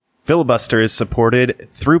Filibuster is supported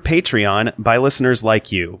through Patreon by listeners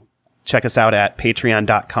like you. Check us out at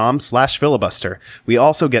patreon.com/filibuster. We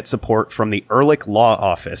also get support from the Ehrlich Law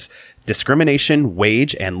Office, discrimination,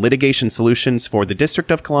 wage, and litigation solutions for the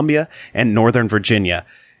District of Columbia and Northern Virginia.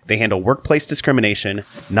 They handle workplace discrimination,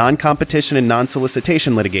 non-competition and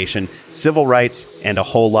non-solicitation litigation, civil rights, and a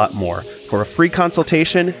whole lot more. For a free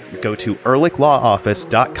consultation, go to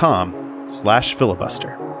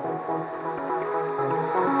ehrlichlawoffice.com/filibuster.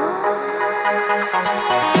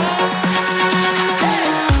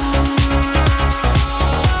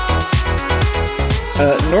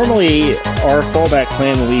 Normally, our fallback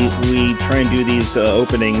plan when we try and do these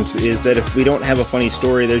openings is that if we don't have a funny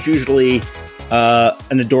story, there's usually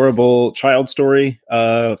an adorable child story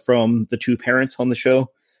from the two parents on the show.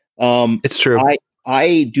 It's true.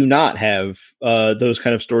 I do not have those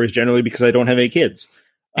kind of stories generally because I don't have any kids.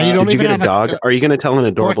 And you don't Did you even get a have dog? Are you going to tell an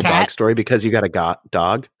adorable cat? dog story because you got a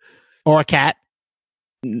dog? Or a cat.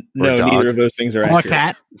 No, dog. neither of those things are Or a accurate.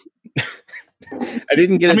 cat. I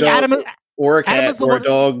didn't get a dog Adam, or a Adam cat is the or a one-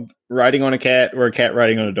 dog riding on a cat or a cat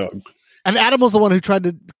riding on a dog. and Adam was the one who tried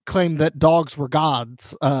to claim that dogs were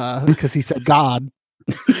gods because he said God.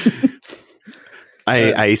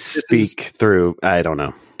 I speak through, I don't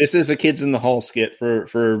know. This is a Kids in the Hall skit for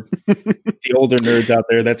the older nerds out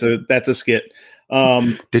there. That's a skit.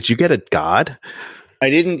 Did you get a god? I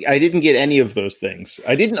didn't get any of those things.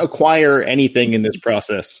 I didn't acquire anything in this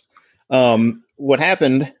process. What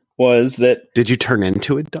happened was that Did you turn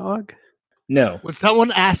into a dog? no. When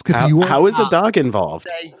someone asks if you were How is a God, dog involved?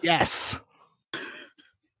 say yes.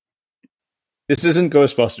 This isn't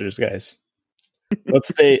Ghostbusters, guys. Let's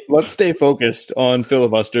stay focused on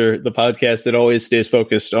Filibuster, the podcast that always stays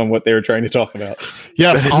focused on what they were trying to talk about.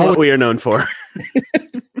 Yes. That is what we are known for.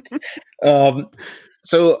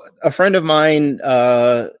 So a friend of mine,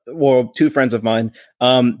 two friends of mine,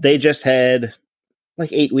 they just had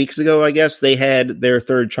like 8 weeks ago, I guess, they had their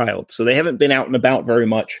third child. So they haven't been out and about very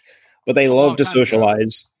much, but they love to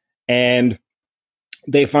socialize. And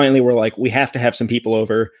they finally were like, we have to have some people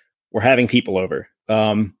over. We're having people over.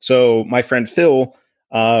 So my friend Phil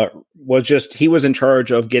he was in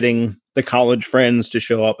charge of getting the college friends to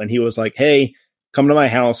show up. And he was like, hey, come to my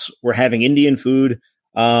house. We're having Indian food.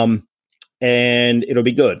 And it'll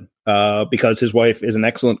be good because his wife is an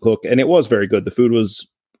excellent cook. And it was very good. The food was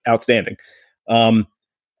outstanding.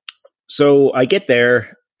 So I get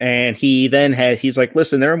there and he's like,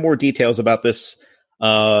 listen, there are more details about this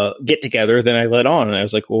get together than I let on. And I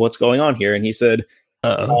was like, well, what's going on here? And he said,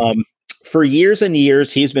 for years and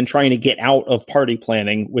years, he's been trying to get out of party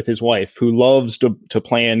planning with his wife, who loves to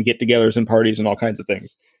plan get-togethers and parties and all kinds of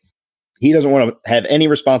things. He doesn't want to have any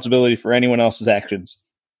responsibility for anyone else's actions.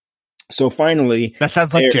 So finally, That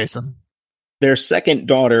sounds like Jason. their second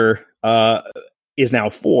daughter is now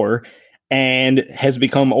 4 and has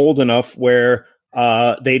become old enough where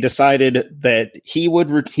they decided that he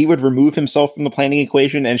would remove himself from the planning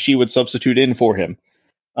equation and she would substitute in for him.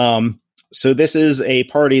 So this is a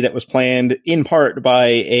party that was planned in part by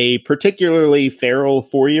a particularly feral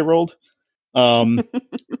 4-year-old.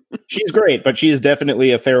 She's great, but she is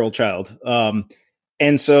definitely a feral child.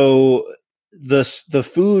 And so the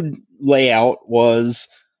food layout was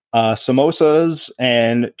samosas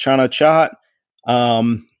and chana chaat,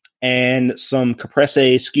 and some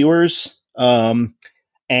caprese skewers, and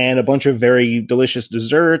a bunch of very delicious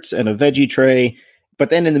desserts and a veggie tray. But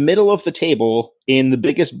then in the middle of the table, in the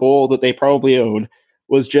biggest bowl that they probably own,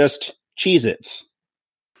 was just Cheez-Its.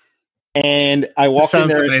 And I walked in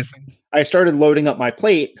there. Amazing. I started loading up my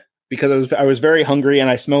plate because I was very hungry and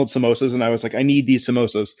I smelled samosas and I was like, I need these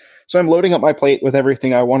samosas. So I'm loading up my plate with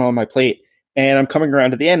everything I want on my plate. And I'm coming around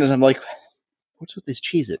to the end and I'm like, what's with these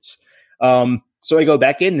Cheez-Its? So I go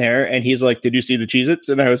back in there and he's like, did you see the Cheez-Its?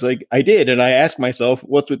 And I was like, I did. And I asked myself,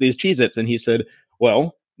 what's with these Cheez-Its? And he said,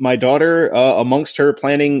 well, my daughter, amongst her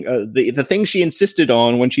planning, the thing she insisted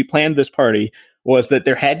on when she planned this party was that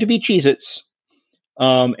there had to be Cheez-Its.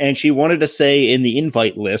 And she wanted to say in the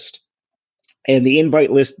invite list, and the invite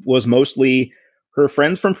list was mostly her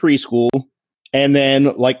friends from preschool and then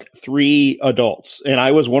like 3 adults. And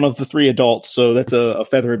I was one of the 3 adults, so that's a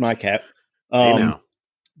feather in my cap. I know.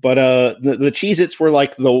 But the Cheez-Its were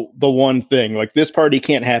like the one thing. Like, this party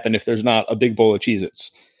can't happen if there's not a big bowl of Cheez-Its.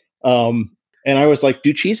 And I was like,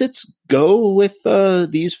 do Cheez-Its go with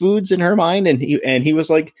these foods in her mind? And he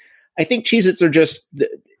was like, I think Cheez-Its are just,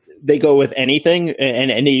 they go with anything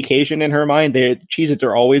and any occasion in her mind. Cheez-Its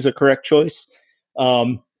are always a correct choice.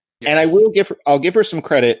 And I'll give her some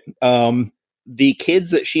credit. The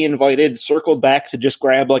kids that she invited circled back to just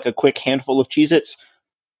grab like a quick handful of Cheez-Its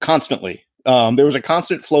constantly. There was a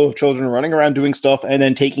constant flow of children running around doing stuff and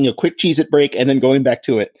then taking a quick Cheez-It break and then going back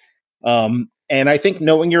to it. And I think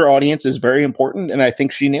knowing your audience is very important, and I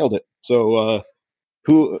think she nailed it. So,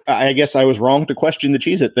 I guess I was wrong to question the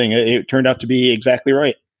Cheez-It thing. It turned out to be exactly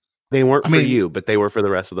right. They weren't for you, but they were for the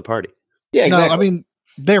rest of the party. Yeah, exactly. No, I mean,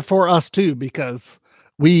 they're for us too, because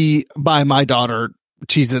we buy my daughter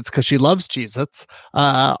Cheez-Its because she loves Cheez-Its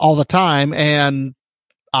all the time, and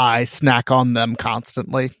I snack on them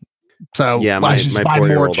constantly. So yeah, I should just buy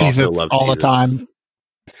more Cheez-Its all the Cheez-Its. time.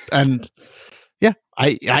 And yeah,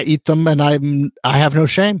 I eat them, and I have no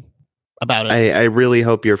shame about it. I really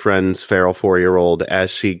hope your friend's feral 4-year-old,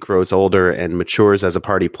 as she grows older and matures as a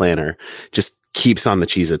party planner, just keeps on the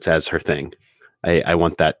Cheez-Its as her thing. I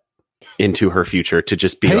want that into her future to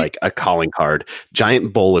just be like a calling card.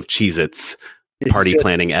 Giant bowl of Cheez-Its, party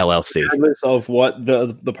planning LLC. Regardless of what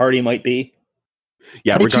the party might be.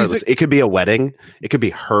 Yeah, regardless. It could be a wedding. It could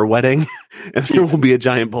be her wedding. And there will be a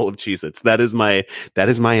giant bowl of Cheez-Its. That is my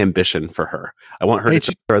ambition for her. I want her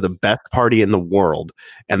to throw the best party in the world,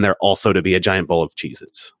 and there also to be a giant bowl of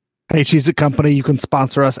Cheez-Its. Hey, Cheez-It Company, you can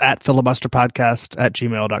sponsor us at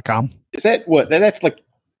filibusterpodcast@gmail.com. Is that what? That's like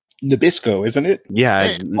Nabisco, isn't it? Yeah,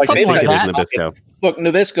 Like I think like it is that. Nabisco. Look,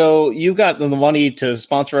 Nabisco, you got the money to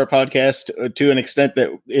sponsor our podcast to an extent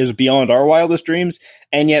that is beyond our wildest dreams,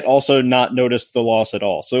 and yet also not notice the loss at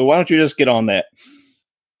all. So why don't you just get on that?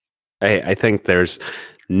 I think there's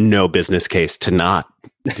no business case to not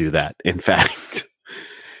do that. In fact,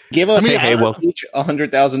 Give us each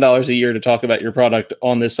 $100,000 a year to talk about your product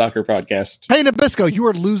on this soccer podcast. Hey, Nabisco, you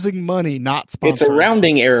are losing money, not sponsoring. It's a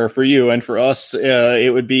rounding error for you, and for us,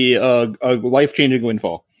 it would be a life-changing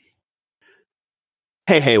windfall.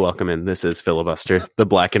 Hey, welcome in. This is Filibuster, the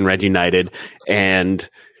Black and Red United, and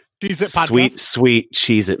sweet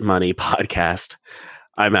Cheez-It Money podcast.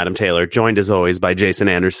 I'm Adam Taylor, joined as always by Jason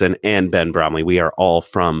Anderson and Ben Bromley. We are all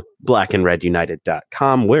from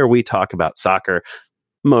blackandredunited.com, where we talk about soccer,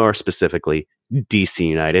 more specifically DC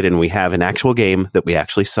United, and we have an actual game that we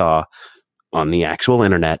actually saw on the actual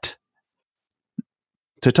internet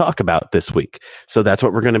to talk about this week. So that's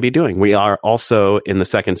what we're going to be doing. We are also, in the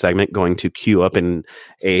second segment, going to queue up in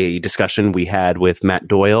a discussion we had with Matt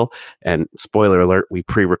Doyle. And spoiler alert, we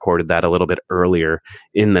pre-recorded that a little bit earlier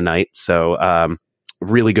in the night. So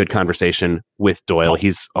really good conversation with Doyle.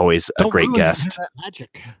 He's always a great guest.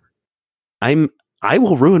 Magic. I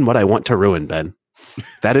will ruin what I want to ruin, Ben.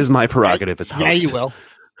 That is my prerogative as host. Yeah, you will.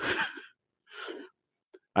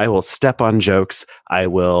 I will step on jokes. I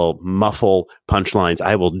will muffle punchlines.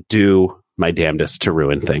 I will do my damnedest to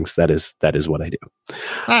ruin things. That is what I do.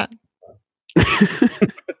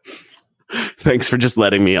 Thanks for just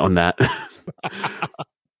letting me on that.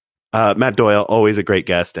 Matt Doyle, always a great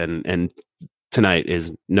guest, and tonight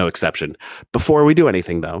is no exception. Before we do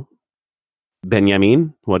anything, though,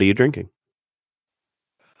 Benjamin, what are you drinking?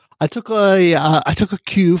 I took a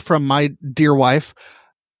cue from my dear wife.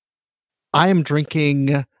 I am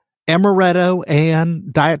drinking Amaretto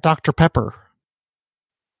and Diet Dr. Pepper.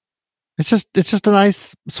 It's just a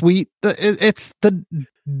nice, sweet. It's the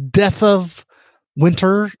death of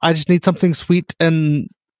winter. I just need something sweet. And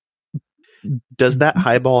does that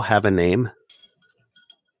highball have a name?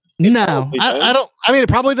 No, I don't. I mean, it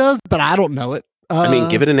probably does, but I don't know it.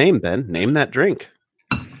 Give it a name, Ben. Name that drink.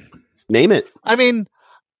 Name it. I mean,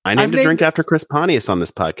 I named a drink after Chris Pontius on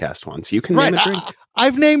this podcast once. You can name a drink.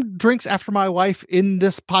 I've named drinks after my wife in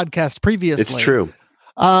this podcast previously. It's true.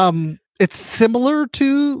 It's similar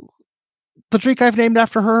to the drink I've named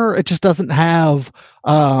after her. It just doesn't have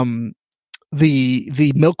the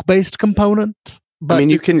milk-based component. But I mean,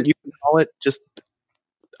 you can call it just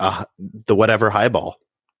the whatever highball.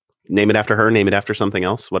 Name it after her. Name it after something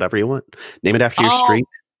else. Whatever you want. Name it after your street.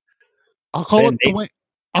 I'll call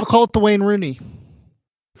it the Wayne Rooney.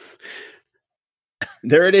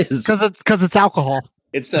 There it is. Because it's alcohol.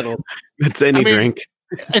 It's settled. It's any drink.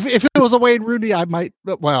 If it was a Wayne Rooney, I might.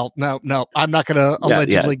 Well, no, I'm not going to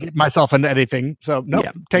allegedly get myself into anything. So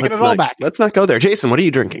taking it all back. Let's not go there. Jason, what are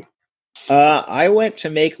you drinking? I went to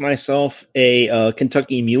make myself a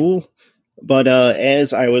Kentucky Mule, but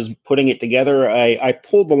as I was putting it together, I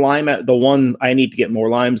pulled the lime out. The one I need to get more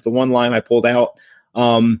limes. The one lime I pulled out,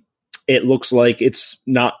 it looks like it's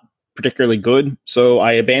not particularly good, so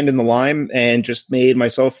I abandoned the lime and just made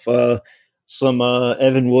myself some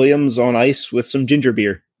Evan Williams on ice with some ginger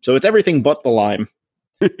beer. So it's everything but the lime.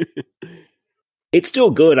 It's still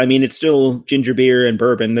good. I mean, it's still ginger beer and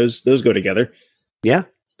bourbon. Those go together. Yeah.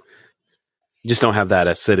 You just don't have that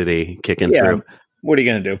acidity kicking through. What are you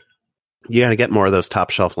going to do? You got to get more of those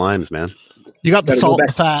top shelf limes, man. You got the salt and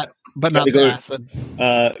the fat, but not the acid.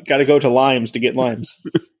 Got to go to limes to get limes.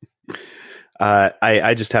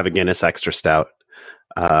 I just have a Guinness Extra Stout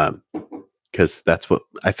because that's what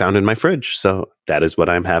I found in my fridge. So that is what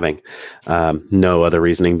I'm having. No other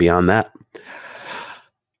reasoning beyond that.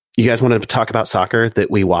 You guys want to talk about soccer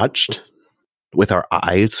that we watched with our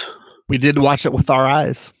eyes? We did watch it with our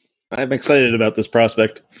eyes. I'm excited about this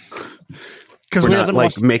prospect. Because we're not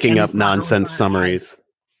like making up nonsense summaries.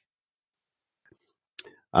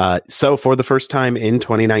 So for the first time in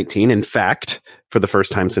 2019, in fact, for the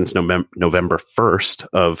first time since November 1st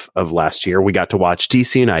of last year, we got to watch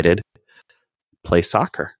DC United play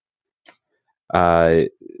soccer.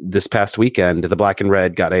 This past weekend, the Black and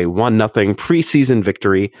Red got a 1-0 preseason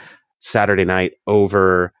victory Saturday night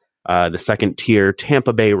over the second tier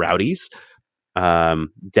Tampa Bay Rowdies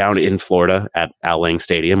down in Florida at Al Lang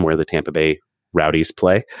Stadium, where the Tampa Bay Rowdies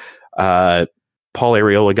play. Paul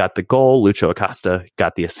Arriola got the goal. Lucho Acosta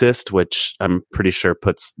got the assist, which I'm pretty sure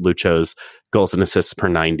puts Lucho's goals and assists per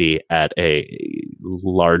 90 at a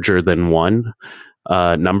larger than 1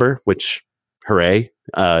 number, which, hooray.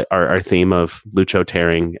 Our theme of Lucho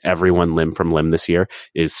tearing everyone limb from limb this year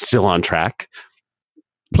is still on track.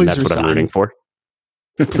 Please That's what I'm rooting for.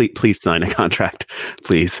 Please sign a contract.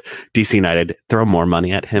 Please. DC United, throw more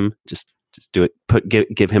money at him. Just do it.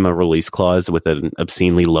 Give him a release clause with an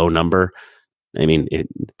obscenely low number. I mean,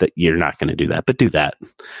 that you're not going to do that, but do that.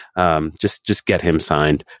 Just get him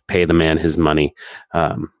signed. Pay the man his money.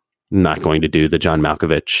 Not going to do the John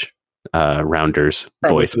Malkovich Rounders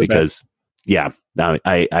voice because, I've not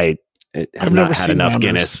had enough Rounders.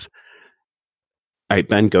 Guinness. All right,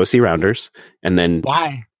 Ben, go see Rounders, and then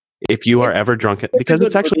why? If you are ever drunk, because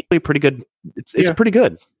it's actually a pretty good. It's a pretty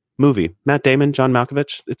good movie. Matt Damon, John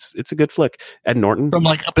Malkovich. It's a good flick. Ed Norton from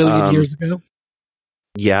like a billion years ago.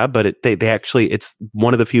 Yeah, but they actually, it's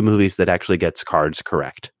one of the few movies that actually gets cards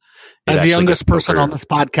correct. As the youngest person on this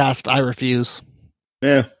podcast, I refuse.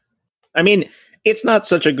 Yeah. I mean, it's not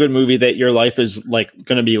such a good movie that your life is like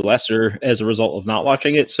going to be lesser as a result of not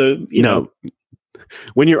watching it. So, you know,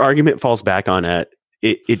 when your argument falls back on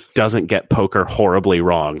it doesn't get poker horribly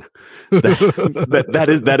wrong.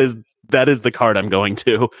 That is the card I'm going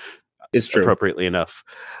to. It's true. Appropriately enough.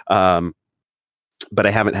 But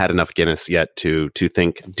I haven't had enough Guinness yet to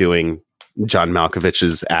think doing John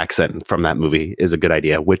Malkovich's accent from that movie is a good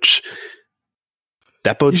idea, which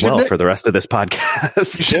that bodes well for the rest of this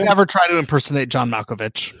podcast. You should never try to impersonate John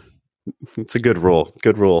Malkovich. It's a good rule.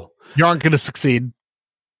 Good rule. You aren't going to succeed.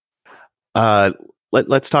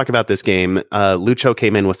 Let's talk about this game. Lucho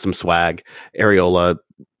came in with some swag. Arriola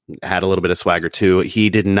had a little bit of swagger too. He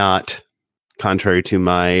did not, contrary to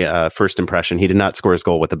my first impression, he did not score his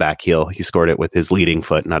goal with the back heel. He scored it with his leading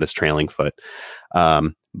foot, not his trailing foot.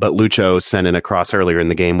 But Lucho sent in a cross earlier in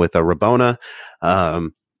the game with a Rabona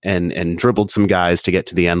and dribbled some guys to get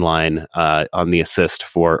to the end line on the assist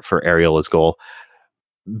for Arriola's goal.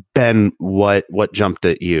 Ben, what jumped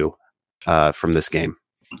at you from this game?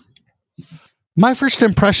 My first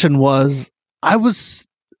impression was I was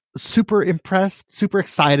super impressed, super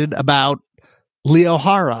excited about Leo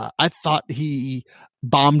Jara. I thought he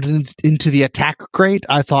bombed into the attack great.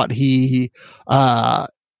 I thought he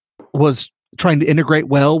was trying to integrate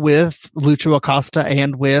well with Lucho Acosta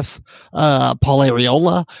and with Paul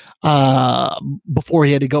Arriola before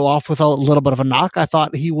he had to go off with a little bit of a knock. I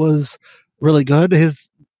thought he was really good. His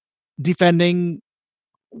defending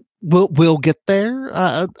will get there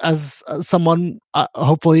as someone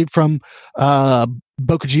hopefully from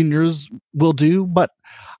Boca Juniors will do, but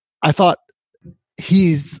I thought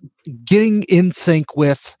he's getting in sync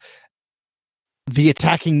with the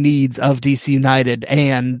attacking needs of DC United,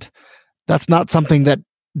 and that's not something that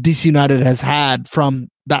DC United has had from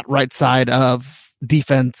that right side of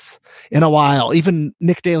defense in a while. Even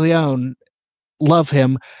Nick De Leon, love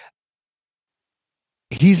him.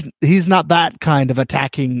 He's not that kind of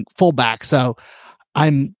attacking fullback, so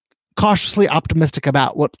I'm cautiously optimistic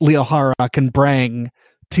about what Leo Jara can bring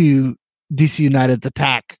to DC United's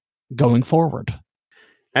attack going forward.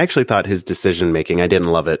 I actually thought his decision making, I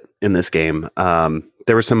didn't love it in this game.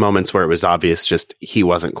 There were some moments where it was obvious just he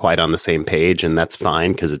wasn't quite on the same page, and that's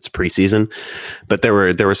fine because it's preseason. But there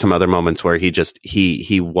were some other moments where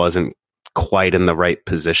he wasn't quite in the right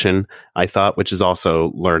position, I thought, which is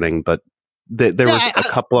also learning. But there was a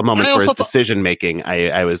couple of moments where his decision making,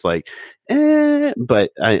 I was like,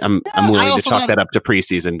 but I'm willing to chalk that up to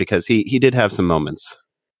preseason because he did have some moments.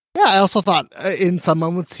 Yeah, I also thought in some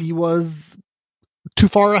moments he was too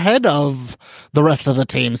far ahead of the rest of the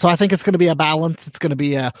team. So I think it's going to be a balance. It's going to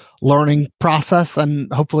be a learning process,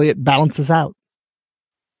 and hopefully it balances out.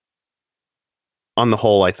 on the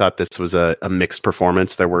whole, I thought this was a mixed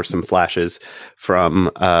performance. There were some flashes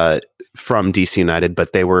from DC United,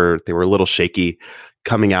 but they were a little shaky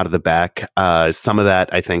coming out of the back. Some of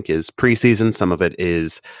that I think is preseason. Some of it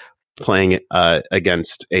is playing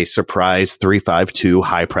against a surprise 3-5-2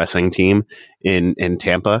 high pressing team in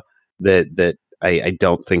Tampa that I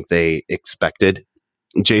don't think they expected.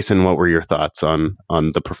 Jason, what were your thoughts on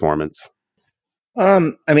the performance? I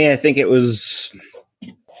mean, I think it was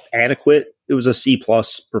adequate. It was a C+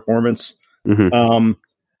 performance. Mm-hmm.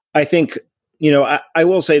 I think, I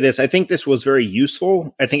will say this. I think this was very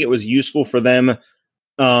useful. I think it was useful for them,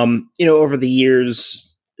 over the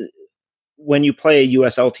years. When you play a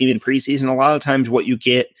USL team in preseason, a lot of times what you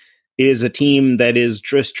get is a team that is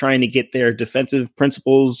just trying to get their defensive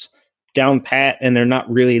principles down pat, and they're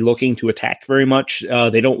not really looking to attack very much.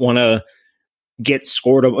 They don't want to get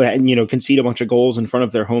scored and, concede a bunch of goals in front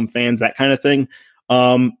of their home fans, that kind of thing.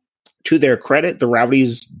 To their credit, the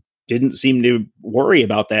Rowdies didn't seem to worry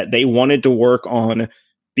about that. They wanted to work on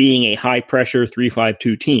being a high pressure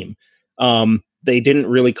 3-5-2 team. They didn't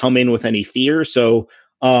really come in with any fear. So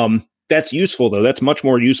that's useful, though. That's much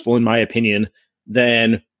more useful, in my opinion,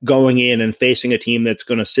 than going in and facing a team that's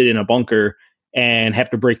going to sit in a bunker and have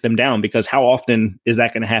to break them down, because how often is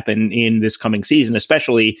that going to happen in this coming season,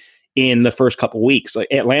 especially in the first couple weeks? Like,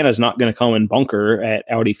 Atlanta's not going to come and bunker at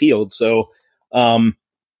Audi Field. So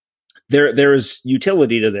there is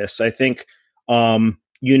utility to this. I think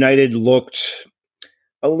United looked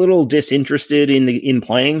a little disinterested in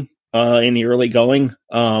playing in the early going.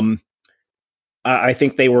 I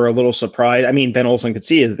think they were a little surprised. I mean, Ben Olsen could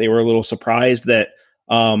see that they were a little surprised that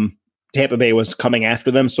Tampa Bay was coming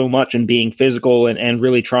after them so much and being physical and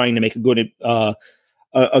really trying to make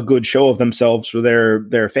a good show of themselves for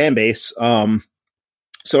their fan base.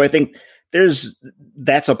 So I think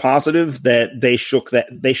that's a positive, that they shook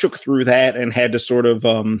through that and had to sort of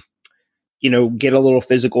get a little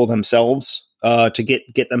physical themselves to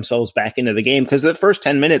get themselves back into the game, because the first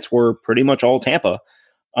 10 minutes were pretty much all Tampa.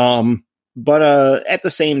 But at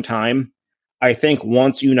the same time, I think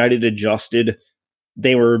once United adjusted,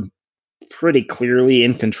 they were pretty clearly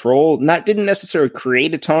in control. Didn't necessarily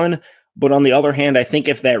create a ton, but on the other hand, I think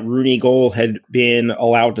if that Rooney goal had been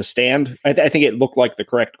allowed to stand, I think it looked like the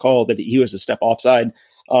correct call that he was a step offside.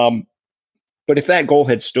 But if that goal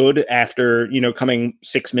had stood after, coming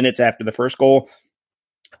 6 minutes after the first goal,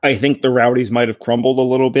 I think the Rowdies might have crumbled a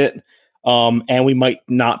little bit. And we might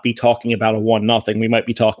not be talking about a 1-0. We might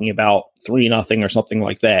be talking about 3-0 or something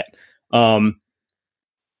like that. So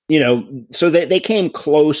they came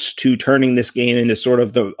close to turning this game into sort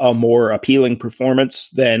of a more appealing performance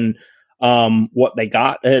than what they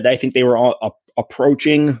got. I think they were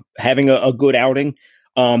approaching having a good outing.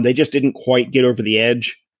 They just didn't quite get over the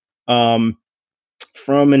edge. From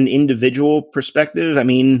an individual perspective, I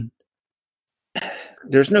mean,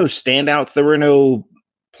 there's no standouts. There were no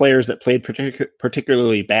players that played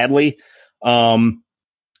particularly badly.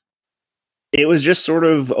 It was just sort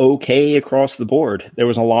of okay across the board. There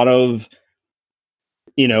was a lot of,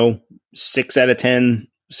 6 out of 10,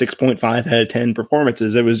 6.5 out of 10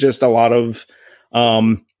 performances. It was just a lot of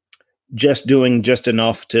just doing just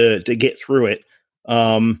enough to get through it.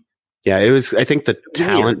 Yeah, it was. I think the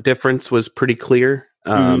talent difference was pretty clear.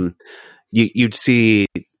 You'd see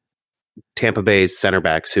Tampa Bay's center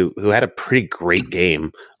backs who had a pretty great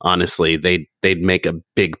game. Honestly, they'd make a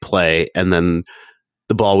big play, and then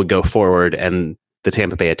the ball would go forward, and the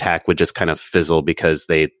Tampa Bay attack would just kind of fizzle because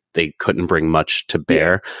they couldn't bring much to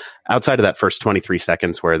bear outside of that first 23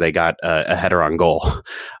 seconds where they got a header on goal,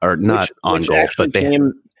 or not on goal, but they.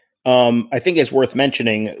 I think it's worth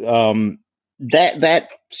mentioning that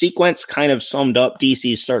sequence kind of summed up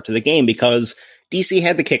DC's start to the game, because DC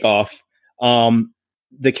had the kickoff.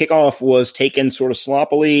 The kickoff was taken sort of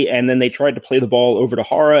sloppily, and then they tried to play the ball over to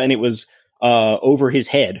Hara, and it was over his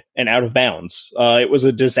head and out of bounds. It was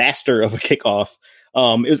a disaster of a kickoff.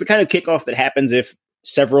 It was the kind of kickoff that happens if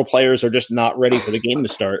several players are just not ready for the game to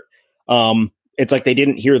start. It's like they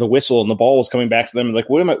didn't hear the whistle and the ball was coming back to them. Like,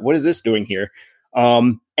 what is this doing here?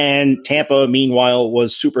 And Tampa, meanwhile,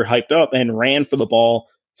 was super hyped up and ran for the ball,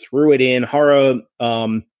 threw it in. Hara,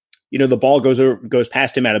 the ball goes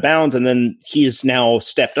past him out of bounds, and then he's now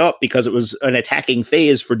stepped up because it was an attacking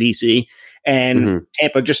phase for DC, and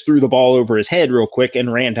Tampa just threw the ball over his head real quick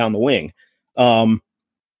and ran down the wing.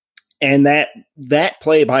 And that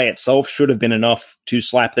play by itself should have been enough to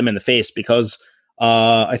slap them in the face, because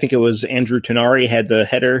I think it was Andrew Tonari had the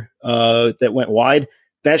header that went wide.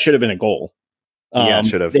 That should have been a goal. It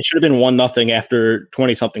should have. It should have been 1-0 after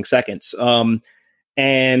 20-something seconds.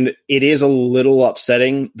 And it is a little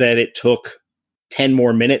upsetting that it took 10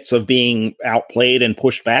 more minutes of being outplayed and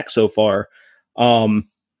pushed back so far to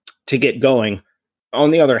get going.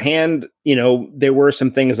 On the other hand, there were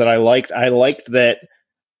some things that I liked. I liked that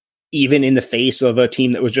even in the face of a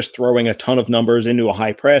team that was just throwing a ton of numbers into a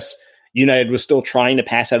high press, United was still trying to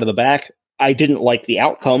pass out of the back. I didn't like the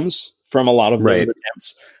outcomes from a lot of those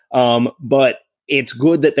attempts. But it's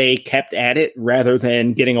good that they kept at it rather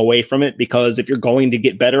than getting away from it, because if you're going to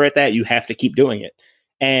get better at that, you have to keep doing it.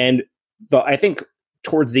 And I think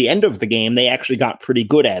towards the end of the game, they actually got pretty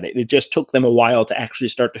good at it. It just took them a while to actually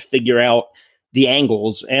start to figure out the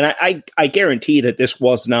angles. And I guarantee that this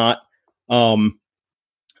was not,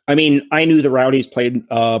 I knew the Rowdies played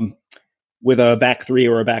with a back three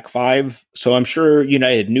or a back five, so I'm sure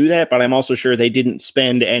United knew that, but I'm also sure they didn't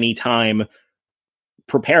spend any time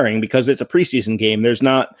preparing because it's a preseason game.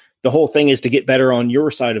 The whole thing is to get better on your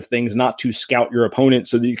side of things, not to scout your opponent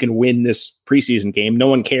so that you can win this preseason game. No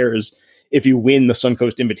one cares if you win the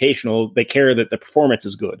Suncoast Invitational. They care that the performance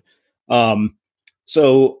is good.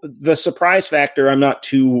 So the surprise factor, I'm not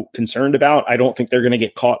too concerned about. I don't think they're going to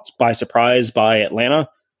get caught by surprise by Atlanta.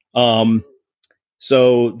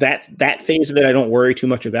 So that phase of it, I don't worry too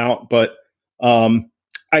much about, but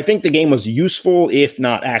I think the game was useful, if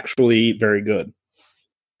not actually very good.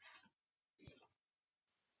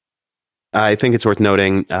 I think it's worth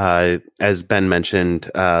noting, as Ben mentioned,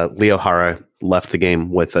 Leo Hara left the game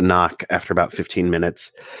with a knock after about 15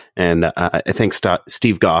 minutes. And I think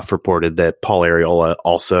Steve Goff reported that Paul Arriola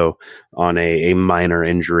also on a minor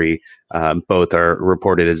injury. Both are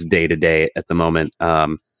reported as day-to-day at the moment.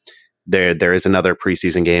 There is another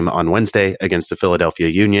preseason game on Wednesday against the Philadelphia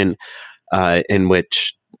Union, in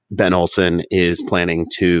which Ben Olsen is planning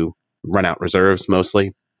to run out reserves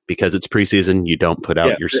mostly. Because it's preseason, you don't put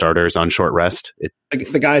out your starters on short rest.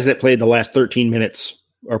 The guys that played the last 13 minutes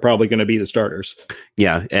are probably going to be the starters.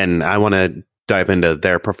 Yeah, and I want to dive into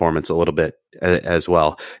their performance a little bit as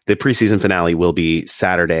well. The preseason finale will be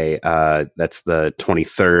Saturday. That's the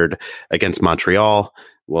 23rd against Montreal.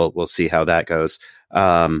 We'll see how that goes.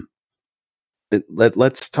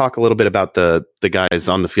 Let's talk a little bit about the guys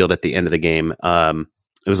on the field at the end of the game.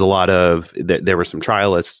 It was a lot of, there were some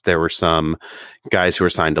trialists, there were some guys who were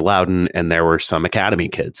signed to Loudoun, and there were some academy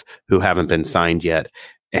kids who haven't been signed yet.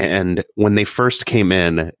 And when they first came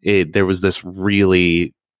in, there was this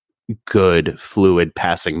really good, fluid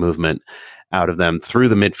passing movement out of them through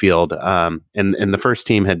the midfield. And the first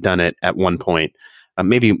team had done it at one point,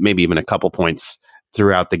 maybe even a couple points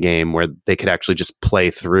throughout the game, where they could actually just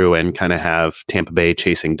play through and kind of have Tampa Bay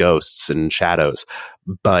chasing ghosts and shadows.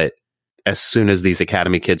 But as soon as these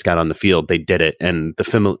academy kids got on the field, they did it. And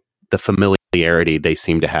the familiarity they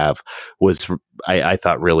seemed to have was, I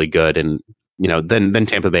thought, really good. And, then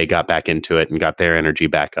Tampa Bay got back into it and got their energy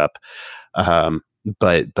back up.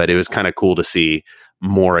 But it was kind of cool to see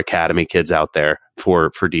more academy kids out there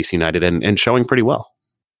for DC United and showing pretty well.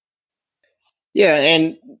 Yeah.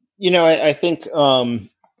 And, I think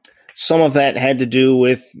some of that had to do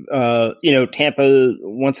with, Tampa,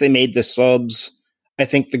 once they made the subs, I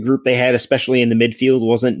think the group they had, especially in the midfield,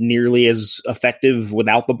 wasn't nearly as effective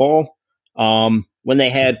without the ball. When they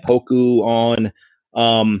had Poku on,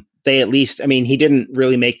 they at least, he didn't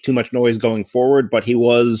really make too much noise going forward, but he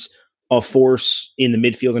was a force in the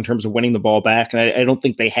midfield in terms of winning the ball back. And I don't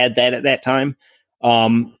think they had that at that time.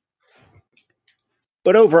 But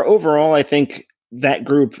overall, I think that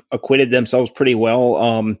group acquitted themselves pretty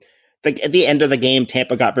well. At the end of the game,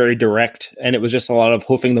 Tampa got very direct, and it was just a lot of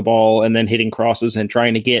hoofing the ball and then hitting crosses and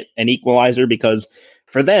trying to get an equalizer, because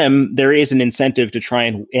for them, there is an incentive to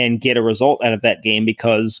try and get a result out of that game,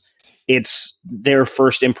 because it's their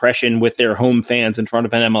first impression with their home fans in front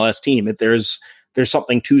of an MLS team. There's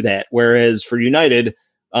something to that. Whereas for United,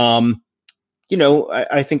 I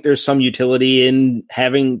think there's some utility in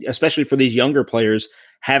having, especially for these younger players,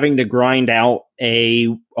 having to grind out a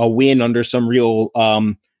win under some real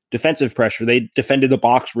defensive pressure. They defended the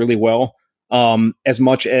box really well. As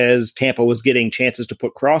much as Tampa was getting chances to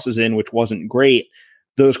put crosses in, which wasn't great,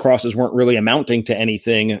 those crosses weren't really amounting to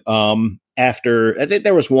anything. After, I think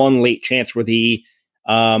there was one late chance where the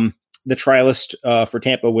trialist for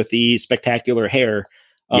Tampa with the spectacular hair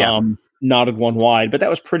nodded one wide, but that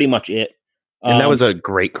was pretty much it. And that was a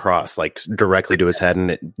great cross, like directly to his head,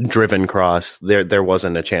 and driven cross. There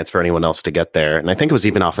wasn't a chance for anyone else to get there. And I think it was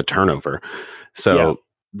even off a turnover. So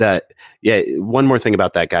one more thing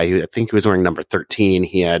about that guy. I think he was wearing number 13.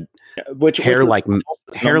 He had hair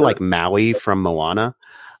like Maui from Moana.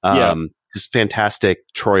 Just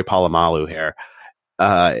fantastic Troy Polamalu hair.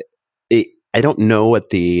 I don't know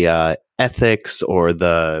what the ethics or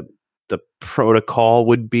the the protocol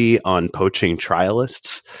would be on poaching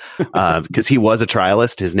trialists, because he was a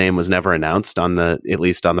trialist. His name was never announced at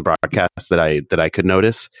least on the broadcast that I could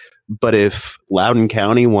notice. But if Loudoun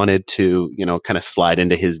County wanted to, kind of slide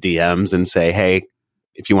into his DMs and say, hey,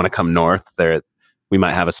 if you want to come north, we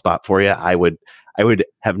might have a spot for you, I would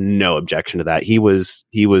have no objection to that. He was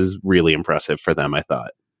really impressive for them, I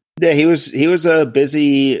thought. Yeah, he was a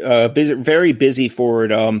busy, very busy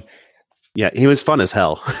forward. Yeah, he was fun as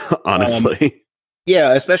hell, honestly.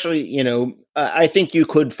 Yeah, especially, I think you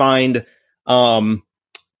could find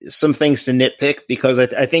some things to nitpick, because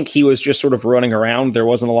I think he was just sort of running around. There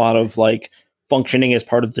wasn't a lot of functioning as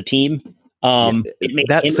part of the team. It made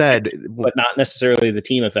that said, but not necessarily the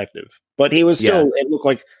team effective. But he was still, it looked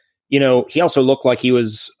like, he also looked like he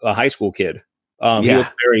was a high school kid. He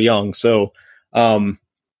looked very young. So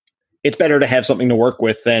it's better to have something to work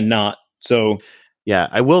with than not. So, yeah,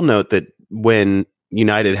 I will note that when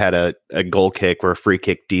United had a goal kick or a free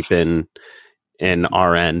kick deep in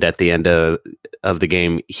our end at the end of the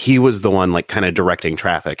game, he was the one kind of directing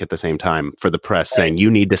traffic at the same time for the press, saying you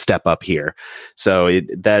need to step up here. So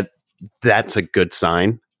that's a good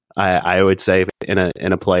sign, I would say, in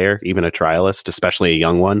a player, even a trialist, especially a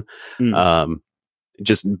young one.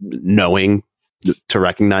 Just knowing to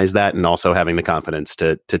recognize that, and also having the confidence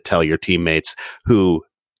to tell your teammates who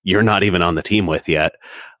you're not even on the team with yet,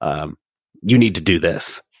 you need to do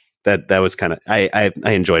this. That was kind of, I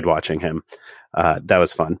enjoyed watching him. That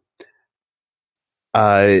was fun.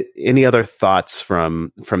 Any other thoughts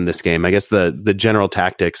from this game? I guess the general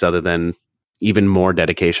tactics, other than even more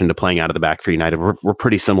dedication to playing out of the back for United, were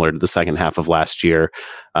pretty similar to the second half of last year,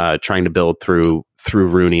 trying to build through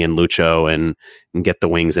Rooney and Lucho and get the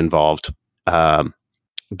wings involved. The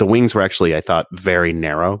wings were actually, I thought, very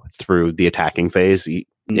narrow through the attacking phase,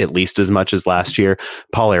 at least as much as last year.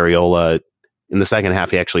 Paul Areola, in the second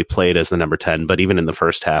half, he actually played as the number 10, but even in the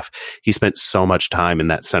first half, he spent so much time in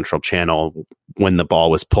that central channel when the ball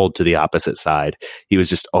was pulled to the opposite side. He was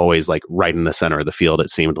just always right in the center of the field, it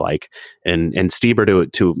seemed like. And Stieber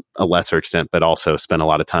to a lesser extent, but also spent a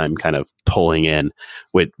lot of time kind of pulling in,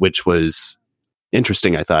 which was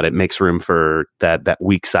interesting. I thought it makes room for that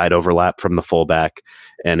weak side overlap from the fullback.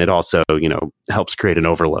 And it also, helps create an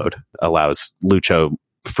overload, allows Lucho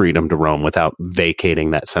freedom to roam without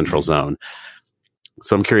vacating that central zone.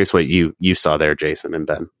 So I'm curious what you saw there, Jason and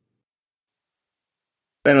Ben.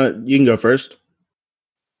 Ben, you can go first.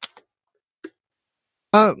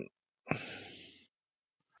 I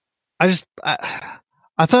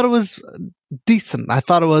thought it was decent. I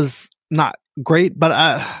thought it was not great, but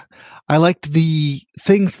I liked the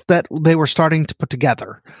things that they were starting to put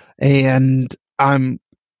together, and I'm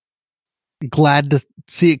glad to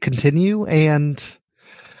see it continue. And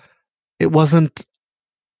it wasn't.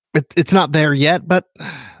 It's not there yet, but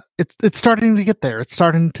it's starting to get there. It's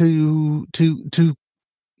starting to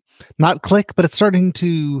not click, but it's starting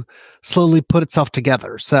to slowly put itself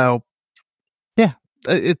together. So, yeah,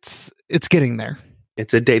 it's getting there.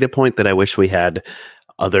 It's a data point that I wish we had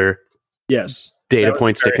other data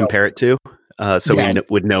points to compare it to, so we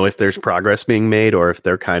would know if there's progress being made or if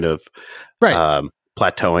they're kind of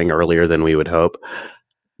plateauing earlier than we would hope.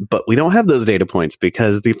 But we don't have those data points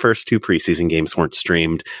because the first two preseason games weren't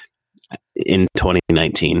streamed in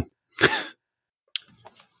 2019.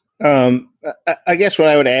 I guess what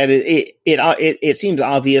I would add is it seems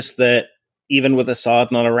obvious that even with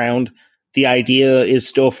Assad not around, the idea is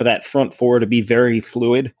still for that front four to be very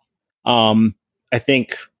fluid. I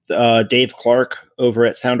think Dave Clark over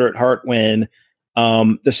at Sounder at Heart, when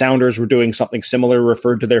the Sounders were doing something similar,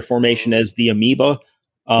 referred to their formation as the amoeba.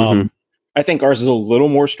 I think ours is a little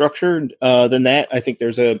more structured than that. I think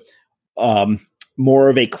there's a more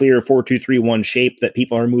of a clear 4-2-3-1 shape that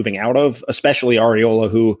people are moving out of, especially Areola,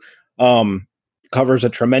 who covers a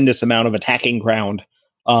tremendous amount of attacking ground.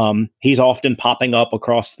 He's often popping up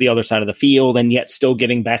across the other side of the field and yet still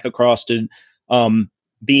getting back across to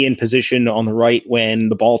be in position on the right when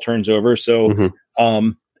the ball turns over. So,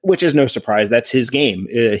 which is no surprise. That's his game.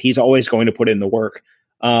 He's always going to put in the work.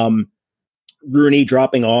 Rooney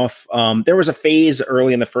dropping off. There was a phase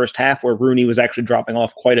early in the first half where Rooney was actually dropping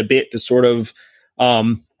off quite a bit to sort of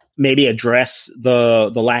maybe address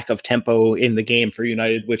the lack of tempo in the game for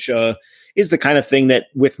United, which is the kind of thing that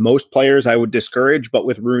with most players I would discourage. But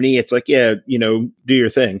with Rooney, it's like, do your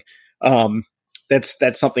thing.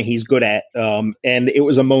 That's something he's good at. And it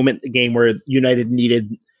was a moment in the game where United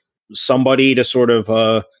needed somebody to sort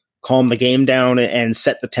of calm the game down and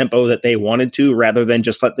set the tempo that they wanted to, rather than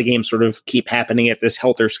just let the game sort of keep happening at this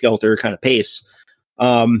helter-skelter kind of pace.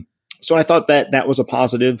 So I thought that was a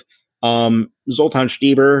positive. Zoltan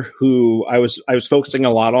Stieber, who I was focusing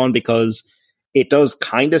a lot on because it does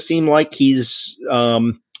kind of seem like he's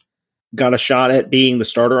got a shot at being the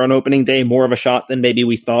starter on opening day, more of a shot than maybe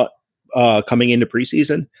we thought coming into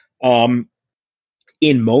preseason.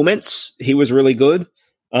 In moments, he was really good.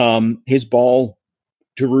 His ball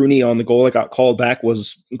to Rooney on the goal that got called back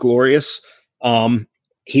was glorious.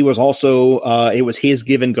 He was also, it was his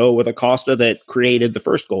give and go with Acosta that created the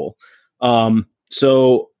first goal.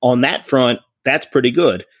 So on that front, that's pretty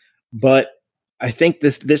good. But I think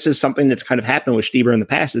this is something that's kind of happened with Stieber in the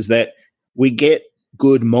past, is that we get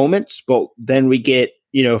good moments, but then we get,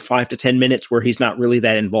 5 to 10 minutes where he's not really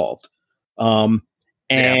that involved.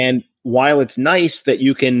 And while it's nice that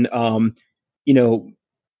you can,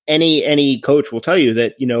 any coach will tell you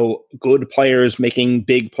that, good players making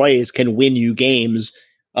big plays can win you games,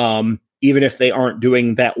 even if they aren't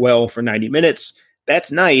doing that well for 90 minutes.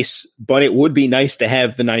 That's nice, but it would be nice to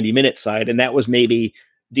have the 90-minute side. And that was maybe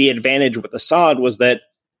the advantage with Assad, was that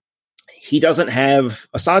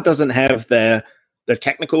Assad doesn't have the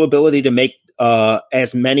technical ability to make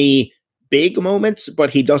as many big moments,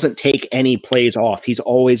 but he doesn't take any plays off. He's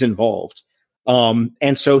always involved.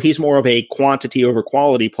 And so he's more of a quantity over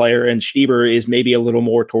quality player, and Stieber is maybe a little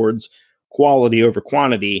more towards quality over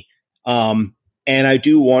quantity. And I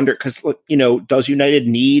do wonder, because, does United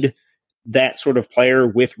need that sort of player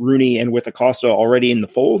with Rooney and with Acosta already in the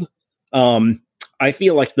fold? I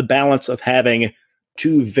feel like the balance of having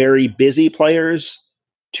two very busy players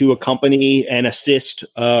to accompany and assist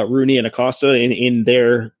Rooney and Acosta in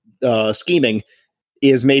their scheming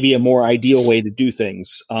is maybe a more ideal way to do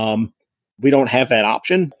things. We don't have that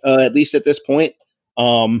option, at least at this point.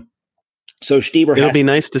 So Stieber, it'll be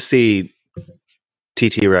nice to see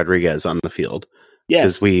TT Rodriguez on the field.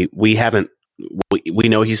 Yes, because we haven't. We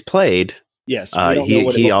know he's played. Yes,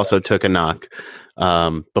 he also took a knock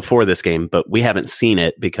before this game, but we haven't seen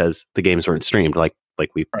it because the games weren't streamed, like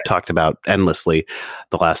we've talked about endlessly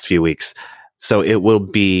the last few weeks. So it will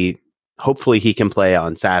be, hopefully he can play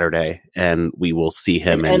on Saturday, and we will see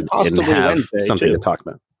him and have Wednesday something too to talk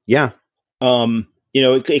about. Yeah.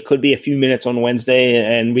 It could be a few minutes on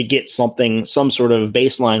Wednesday, and we get some sort of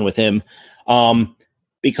baseline with him.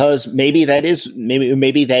 Because maybe that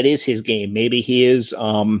is his game. Maybe he is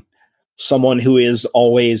someone who is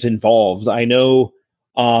always involved. I know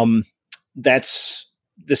that's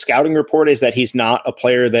the scouting report, is that he's not a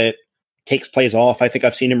player that takes plays off. I think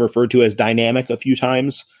I've seen him referred to as dynamic a few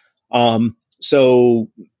times. So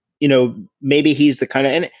maybe he's the kind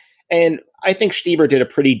of, and I think Stieber did a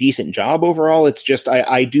pretty decent job overall. It's just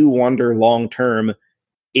I do wonder long term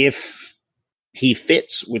if he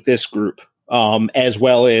fits with this group. As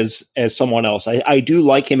well as someone else. I do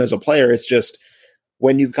like him as a player. It's just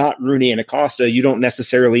when you've got Rooney and Acosta, you don't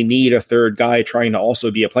necessarily need a third guy trying to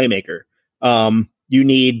also be a playmaker. You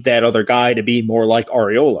need that other guy to be more like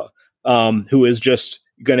Areola, who is just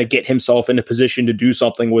going to get himself in a position to do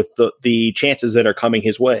something with the chances that are coming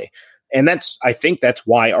his way. And I think that's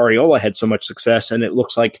why Areola had so much success, and it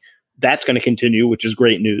looks like that's going to continue, which is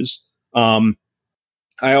great news.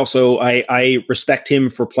 I respect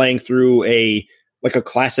him for playing through a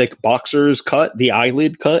classic boxer's cut, the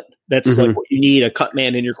eyelid cut. That's like what you need, a cut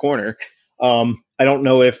man in your corner. I don't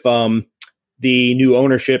know if the new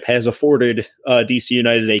ownership has afforded DC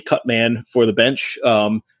United a cut man for the bench.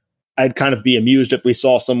 I'd kind of be amused if we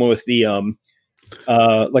saw someone with the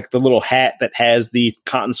the little hat that has the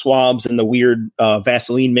cotton swabs and the weird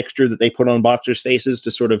Vaseline mixture that they put on boxers' faces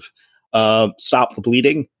to sort of stop the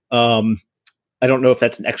bleeding. I don't know if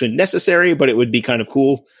that's actually necessary, but it would be kind of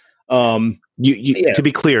cool. To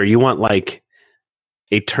be clear, you want like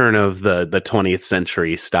a turn of the 20th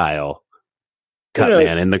century style cut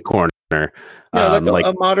man in the corner.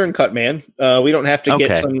 A modern cut man. We don't have to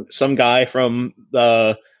get some guy from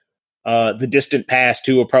the distant past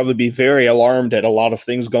who will probably be very alarmed at a lot of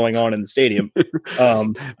things going on in the stadium.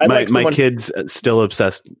 My kid's still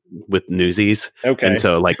obsessed with Newsies. Okay. And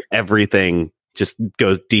so like everything just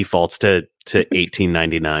defaults to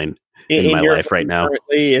 1899 in my life right now.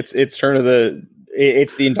 It's it's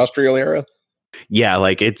the industrial era. Yeah,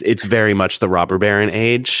 like it's very much the robber baron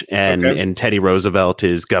age, and Teddy Roosevelt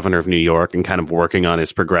is governor of New York and kind of working on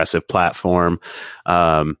his progressive platform.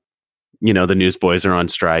 The Newsboys are on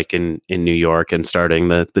strike in New York and starting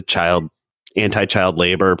the anti-child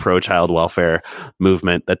labor, pro-child welfare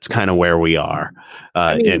movement. That's kind of where we are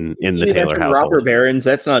in the Taylor household. Robber barons,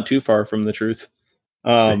 that's not too far from the truth.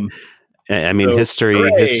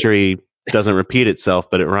 History doesn't repeat itself,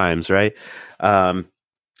 but it rhymes, right?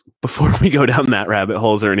 Before we go down that rabbit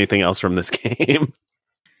hole, is there anything else from this game?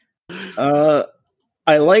 I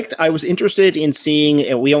I was interested in seeing,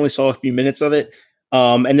 and we only saw a few minutes of it.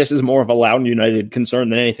 And this is more of a Loudoun United concern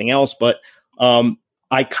than anything else, but I'm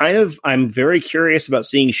very curious about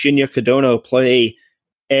seeing Shinya Kodono play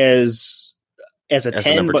as a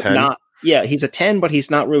 10, but 10? not, he's a 10, but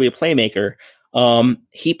he's not really a playmaker.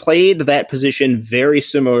 He played that position very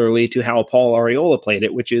similarly to how Paul Arriola played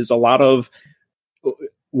it, which is a lot of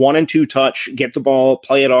 1 and 2 touch, get the ball,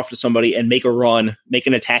 play it off to somebody, and make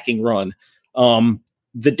an attacking run.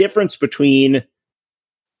 The difference between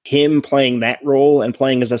him playing that role and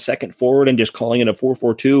playing as a second forward and just calling it a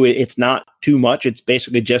 4-4-2, it's not too much. It's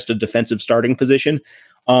basically just a defensive starting position.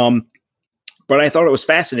 But I thought it was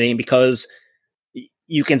fascinating because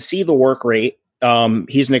you can see the work rate.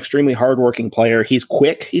 He's an extremely hardworking player. He's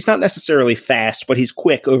quick. He's not necessarily fast, but he's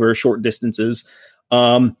quick over short distances.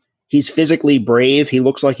 He's physically brave. He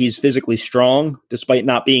looks like he's physically strong, despite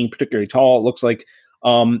not being particularly tall. It looks like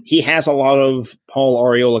he has a lot of Paul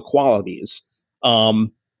Arriola qualities.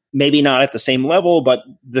 Maybe not at the same level, but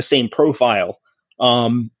the same profile.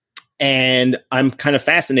 And I'm kind of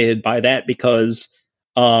fascinated by that because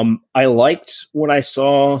I liked what I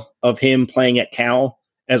saw of him playing at Cal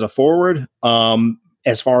as a forward.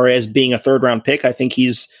 As far as being a third-round pick, I think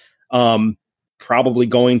he's probably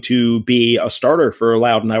going to be a starter for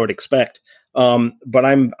Loudoun, I would expect. But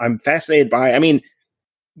I'm fascinated by. I mean,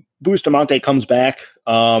 Bustamante comes back,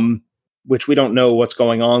 which we don't know what's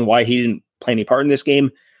going on, why he didn't play any part in this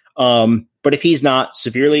game. But if he's not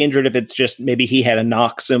severely injured, if it's just maybe he had a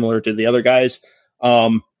knock similar to the other guys,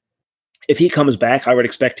 if he comes back, I would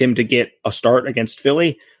expect him to get a start against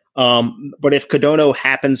Philly. But if Kodono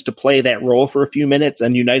happens to play that role for a few minutes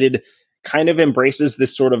and United kind of embraces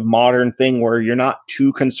this sort of modern thing where you're not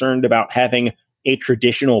too concerned about having a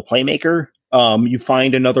traditional playmaker, you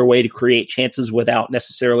find another way to create chances without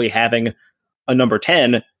necessarily having a number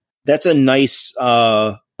 10. That's a nice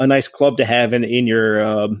club to have in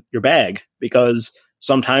your bag, because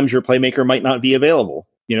sometimes your playmaker might not be available.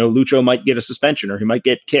 You know, Lucho might get a suspension or he might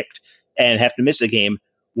get kicked and have to miss a game.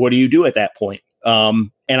 What do you do at that point?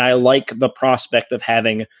 And I like the prospect of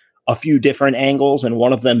having a few different angles, and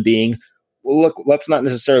one of them being, well, look, let's not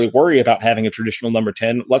necessarily worry about having a traditional number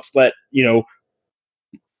 10. We'll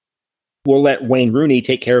let Wayne Rooney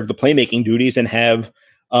take care of the playmaking duties and have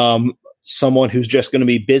someone who's just going to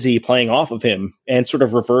be busy playing off of him, and sort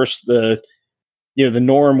of reverse the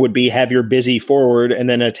norm would be have your busy forward and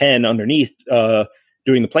then a 10 underneath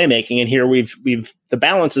doing the playmaking. And here we've the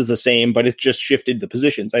balance is the same, but it's just shifted the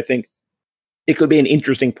positions. I think it could be an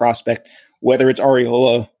interesting prospect, whether it's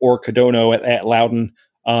Arriola or Kodono at Loudoun.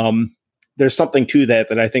 There's something to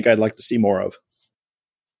that I think I'd like to see more of.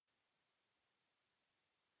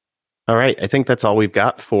 All right. I think that's all we've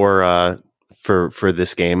got for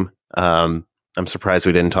this game. I'm surprised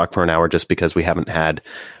we didn't talk for an hour just because we haven't had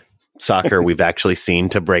soccer we've actually seen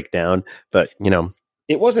to break down. But,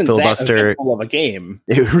 it wasn't Filibuster, that eventful of a game.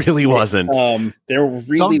 It really wasn't. There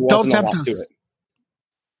really wasn't a lot to it.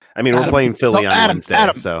 I mean, we're playing Philly on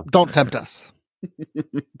Wednesday, so don't tempt us.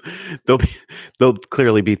 There'll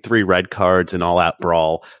clearly be 3 red cards, an all-out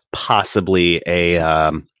brawl, possibly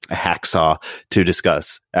a hacksaw to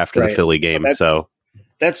discuss after the Philly game.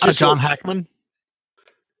 That's just John Hackman,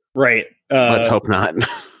 right? Let's hope not.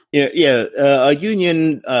 A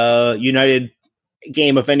United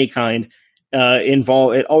game of any kind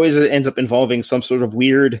it always ends up involving some sort of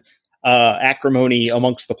weird acrimony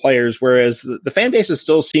amongst the players, whereas the fan bases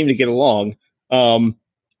still seem to get along.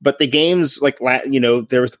 But the games, there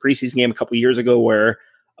was the preseason game a couple years ago where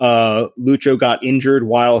Lucho got injured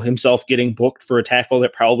while himself getting booked for a tackle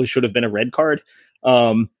that probably should have been a red card.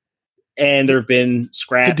 And there have been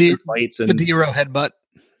scraps and fights. And the Dero headbutt.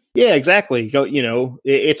 Yeah, exactly.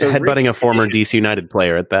 It's headbutting a former DC United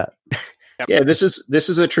player at that. Yeah, this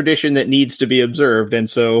is a tradition that needs to be observed. And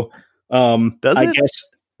so I guess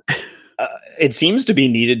it seems to be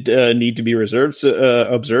need to be observed.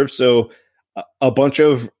 So a bunch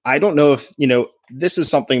of, I don't know if, this is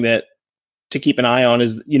something that to keep an eye on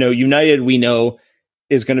is, United, we know,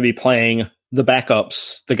 is going to be playing the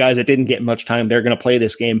backups, the guys that didn't get much time. They're going to play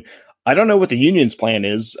this game. I don't know what the Union's plan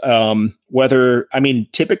is.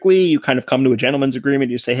 Typically you kind of come to a gentleman's agreement.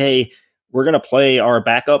 You say, hey, we're going to play our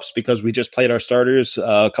backups because we just played our starters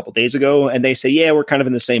a couple days ago. And they say, yeah, we're kind of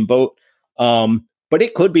in the same boat. But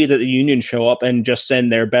it could be that the Union show up and just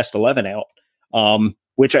send their best 11 out,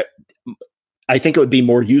 which I think it would be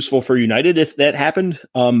more useful for United if that happened.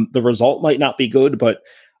 The result might not be good, but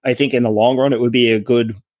I think in the long run, it would be a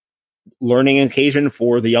good learning occasion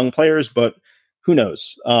for the young players, but who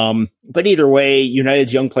knows? But either way,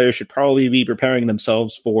 United's young players should probably be preparing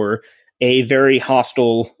themselves for a very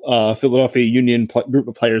hostile Philadelphia Union group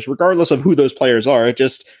of players, regardless of who those players are. It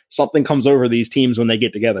just something comes over these teams when they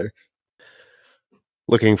get together.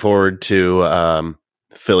 Looking forward to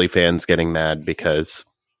Philly fans getting mad because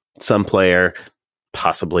some player,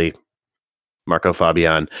 possibly Marco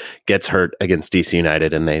Fabian, gets hurt against DC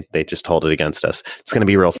United and they just hold it against us. It's going to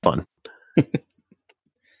be real fun.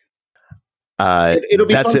 It'll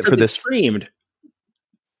be that's fun it for this. Streamed,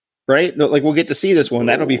 right? No, like we'll get to see this one.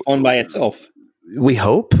 That'll be fun by itself. We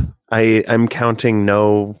hope. I'm counting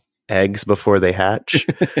no eggs before they hatch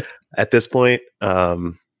at this point.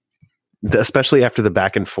 Especially after the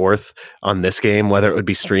back and forth on this game, whether it would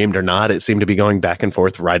be streamed or not, it seemed to be going back and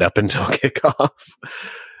forth right up until kickoff.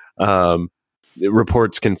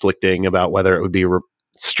 Reports conflicting about whether it would be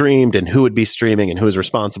streamed and who would be streaming and who was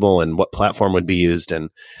responsible and what platform would be used.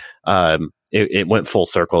 And it went full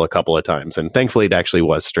circle a couple of times. And thankfully it actually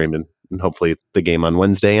was streamed. And hopefully the game on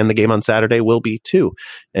Wednesday and the game on Saturday will be too.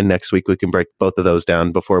 And next week we can break both of those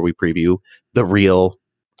down before we preview the real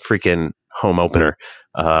freaking home opener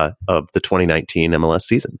of the 2019 MLS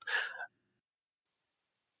season.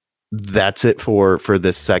 That's it for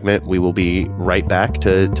this segment. We will be right back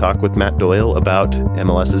to talk with Matt Doyle about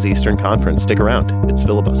MLS's Eastern Conference. Stick around. It's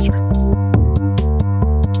Filibuster.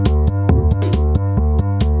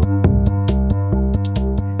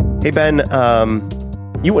 Hey, Ben,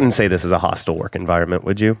 you wouldn't say this is a hostile work environment,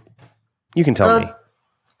 would you? You can tell me.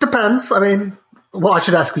 Depends. I mean, well, I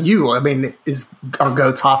should ask you. I mean, are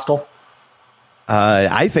goats hostile?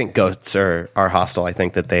 I think goats are hostile. I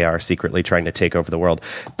think that they are secretly trying to take over the world.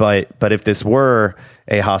 But if this were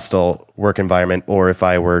a hostile work environment, or if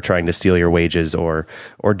I were trying to steal your wages or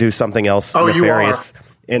do something else nefarious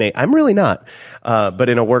I'm really not. But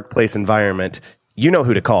in a workplace environment, you know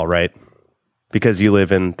who to call, right? Because you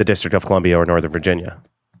live in the District of Columbia or Northern Virginia.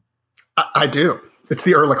 I do. It's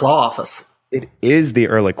the Ehrlich Law Office. It is the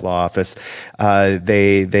Ehrlich Law Office.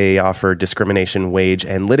 They offer discrimination, wage,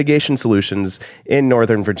 and litigation solutions in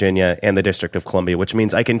Northern Virginia and the District of Columbia, which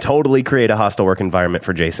means I can totally create a hostile work environment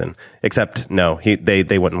for Jason. Except, no,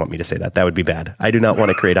 they wouldn't want me to say that. That would be bad. I do not want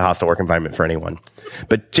to create a hostile work environment for anyone.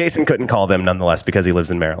 But Jason couldn't call them nonetheless because he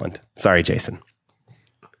lives in Maryland. Sorry, Jason.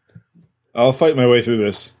 I'll fight my way through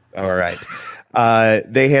this. All right.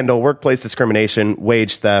 They handle workplace discrimination,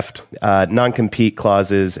 wage theft, non-compete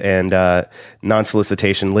clauses, and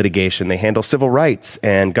non-solicitation litigation. They handle civil rights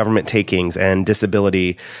and government takings and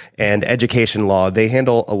disability and education law. They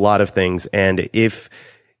handle a lot of things. And if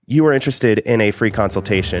you are interested in a free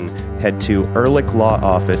consultation, head to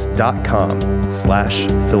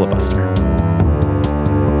ehrlichlawoffice.com/filibuster.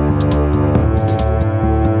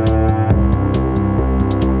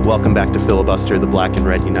 Welcome back to Filibuster, the Black and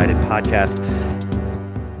Red United podcast.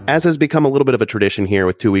 As has become a little bit of a tradition here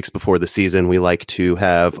with 2 weeks before the season, we like to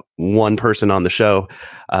have one person on the show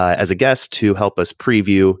as a guest to help us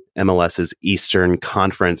preview MLS's Eastern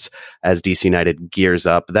Conference as DC United gears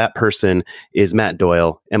up. That person is Matt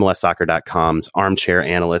Doyle, MLSsoccer.com's armchair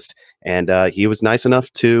analyst, and he was nice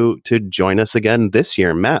enough to join us again this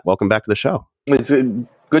year. Matt, welcome back to the show. It's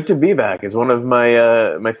good to be back. It's one of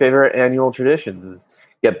my my favorite annual traditions is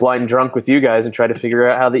get blind drunk with you guys and try to figure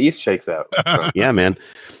out how the East shakes out. Yeah, man.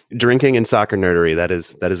 Drinking and soccer nerdery.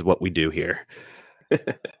 That is what we do here.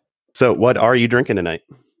 So what are you drinking tonight?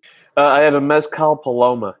 I have a Mezcal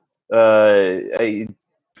Paloma. Over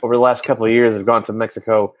the last couple of years, I've gone to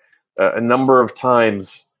Mexico a number of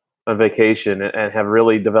times on vacation and have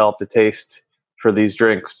really developed a taste for these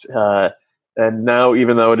drinks. And now,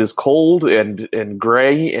 even though it is cold and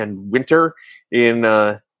gray and winter in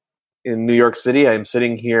New York City, I'm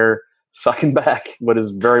sitting here sucking back what is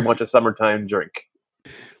very much a summertime drink.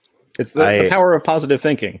 It's the power of positive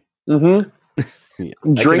thinking. Mm-hmm. Yeah,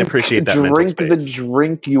 I can appreciate that. Drink the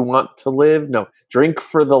drink you want to live. No, drink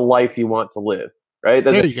for the life you want to live. Right?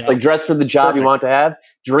 That's like dress for the job you want to have.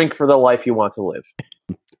 Drink for the life you want to live.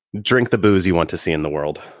 Drink the booze you want to see in the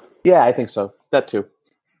world. Yeah, I think so. That too.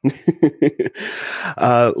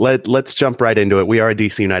 Let's jump right into it. We are a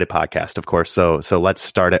DC United podcast, of course. So let's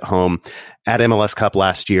start at home. At MLS Cup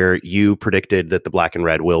last year, you predicted that the Black and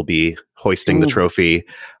Red will be hoisting the trophy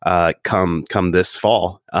come this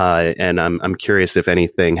fall. And I'm curious if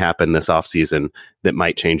anything happened this offseason that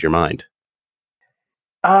might change your mind.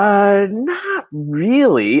 Not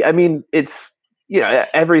really. I mean, it's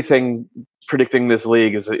everything predicting this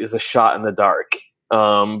league is a shot in the dark.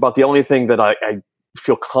 But the only thing that I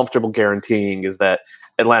feel comfortable guaranteeing is that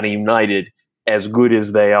Atlanta United, as good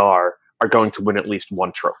as they are going to win at least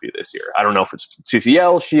one trophy this year. I don't know if it's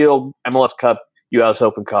CCL, Shield, MLS Cup, US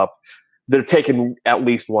Open Cup. They're taking at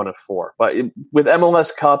least one of four. But with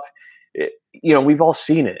MLS Cup, we've all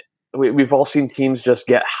seen it. we've all seen teams just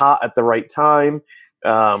get hot at the right time.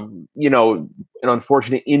 An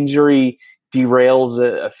unfortunate injury derails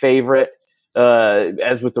a favorite.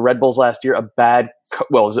 As with the Red Bulls last year,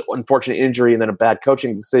 unfortunate injury and then a bad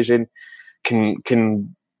coaching decision can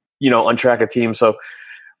untrack a team. So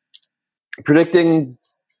predicting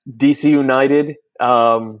DC United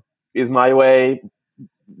is my way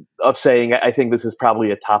of saying I think this is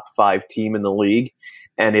probably a top 5 team in the league,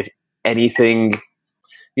 and if anything,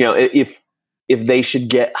 if they should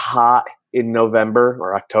get hot in November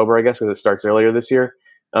or October, I guess, because it starts earlier this year,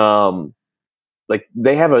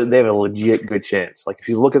 they have a legit good chance. Like if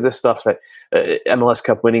you look at this stuff that MLS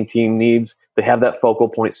Cup winning team needs, they have that focal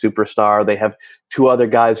point superstar. They have 2 other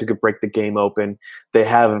guys who could break the game open. They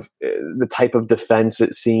have the type of defense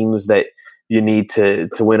it seems that you need to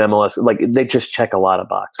win MLS. Like they just check a lot of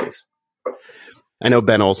boxes. I know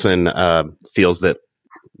Ben Olsen feels that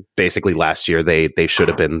basically last year they should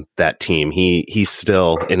have been that team. He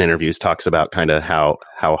still in interviews talks about kind of how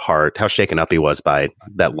shaken up he was by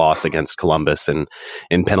that loss against Columbus and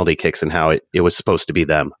in penalty kicks, and how it was supposed to be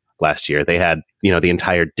them last year. They had the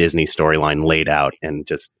entire Disney storyline laid out and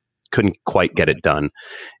just couldn't quite get it done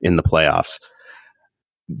in the playoffs.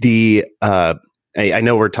 I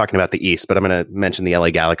know we're talking about the East, but I'm going to mention the LA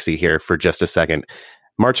Galaxy here for just a second.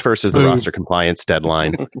 March 1st is the roster compliance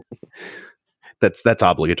deadline. That's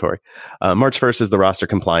obligatory. March 1st is the roster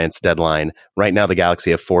compliance deadline. Right now, the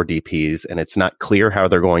Galaxy have 4 DPs, and it's not clear how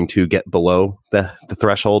they're going to get below the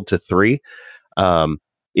threshold to 3.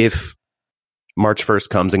 If March 1st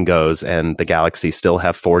comes and goes and the Galaxy still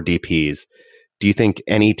have 4 DPs, do you think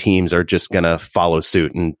any teams are just going to follow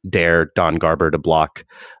suit and dare Don Garber to block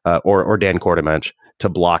or Dan Quartermensch to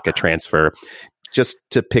block a transfer? Just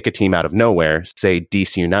to pick a team out of nowhere, say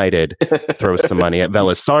DC United throws some money at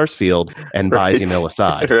Velez Sarsfield and buys Emil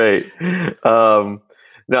Assad. Right. No,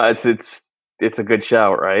 it's a good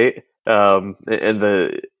shout, right? I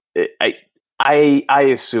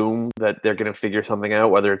assume that they're going to figure something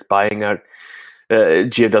out, whether it's buying out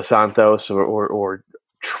Gio Dos Santos or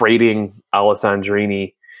trading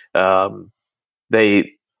Alessandrini.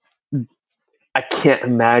 I can't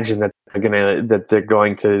imagine that they're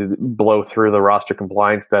going to blow through the roster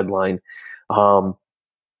compliance deadline.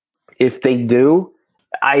 If they do,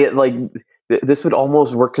 this would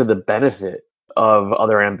almost work to the benefit of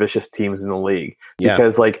other ambitious teams in the league.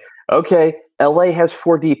 Because okay, LA has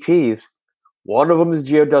 4 DPs. One of them is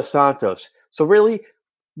Gio Dos Santos. So really,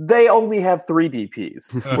 they only have 3 DPs.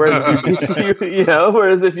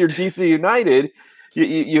 Whereas if you're DC United,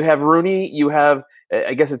 you have Rooney, you have,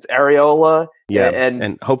 I guess it's Areola. Yeah,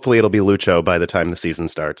 and hopefully it'll be Lucho by the time the season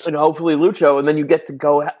starts. And hopefully Lucho, and then you get to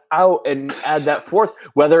go out and add that 4th,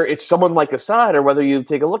 whether it's someone like Assad or whether you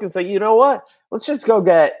take a look and say, you know what, let's just go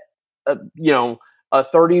get a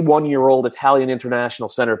 31-year-old Italian international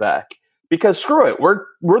center back, because screw it, we're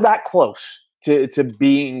that close to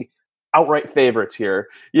being outright favorites here.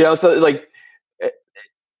 So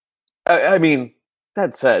I mean,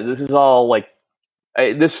 that said, this is all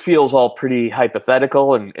this feels all pretty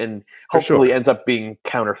hypothetical and hopefully ends up being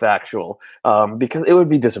counterfactual, because it would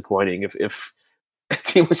be disappointing if a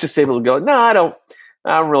team was just able to go, no, I don't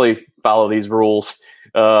really follow these rules,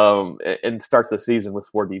 and start the season with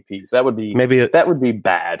 4 DPs. That would be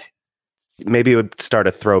bad. Maybe it would start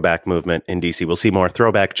a throwback movement in DC. We'll see more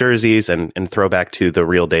throwback jerseys and throwback to the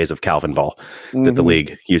real days of Calvin Ball that the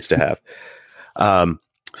league used to have.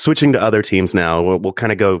 Switching to other teams now, we'll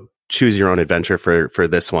kind of go choose your own adventure for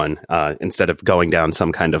this one, instead of going down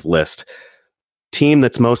some kind of list. Team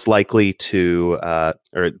that's most likely to,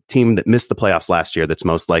 or team that missed the playoffs last year that's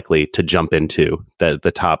most likely to jump into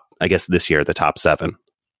the top, I guess this year, the top 7.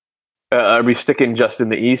 Are we sticking just in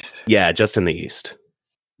the East? Yeah, just in the East.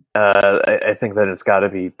 I think that it's got to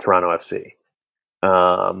be Toronto FC.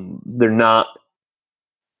 They're not.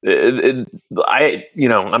 I'm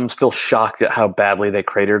still shocked at how badly they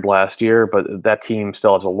cratered last year, but that team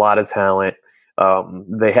still has a lot of talent.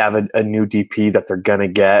 They have a new DP that they're gonna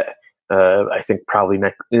get. I think probably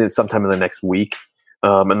sometime in the next week,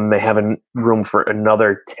 and they have room for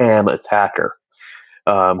another TAM attacker,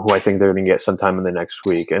 who I think they're going to get sometime in the next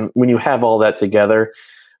week. And when you have all that together,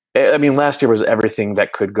 I mean, last year was everything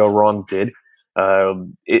that could go wrong did.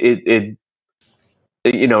 It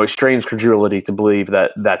strains credulity to believe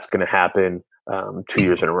that that's going to happen 2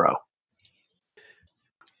 years in a row.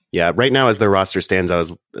 Yeah, right now as their roster stands, I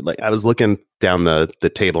was looking down the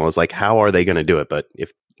table and I was like, how are they going to do it? But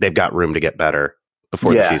if they've got room to get better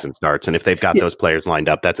before the season starts, and if they've got those players lined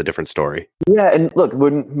up, that's a different story. Yeah, and look,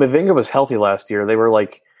 when Mavinga was healthy last year, they were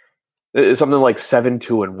like something like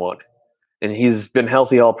 7-2-1, and he's been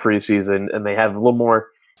healthy all preseason, and they have a little more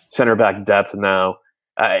center back depth now.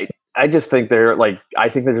 I just think I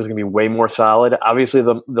think they're just going to be way more solid. Obviously,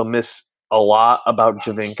 they'll miss a lot about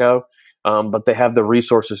Javinko, but they have the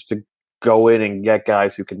resources to go in and get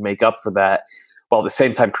guys who can make up for that, while at the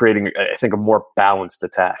same time creating, I think, a more balanced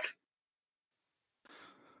attack.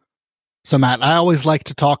 So, Matt, I always like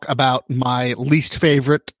to talk about my least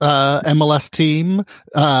favorite MLS team,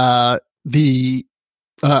 the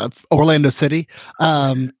Orlando City.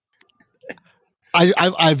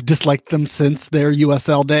 I've disliked them since their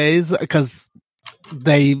USL days because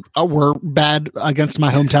they were bad against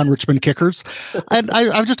my hometown Richmond Kickers, and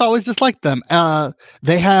I've just always disliked them.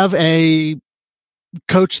 They have a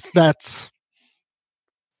coach that's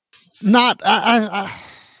not.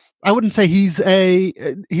 I wouldn't say he's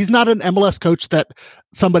not an MLS coach that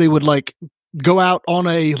somebody would like go out on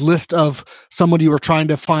a list of someone you were trying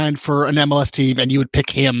to find for an MLS team and you would pick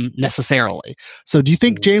him necessarily. So do you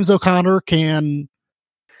think James O'Connor can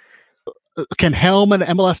helm an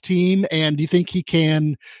MLS team, and do you think he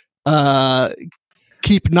can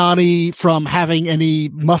keep Nani from having any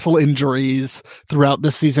muscle injuries throughout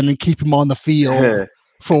this season and keep him on the field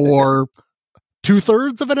for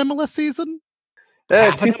 2/3 of an MLS season?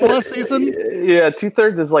 Half an MLS season? Yeah,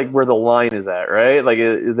 2/3 is like where the line is at, right? Like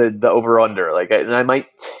the over under. Like, and I might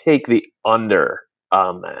take the under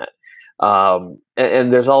on that.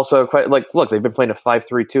 And there's also quite look, they've been playing a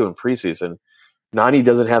 5-3-2 in preseason. Nani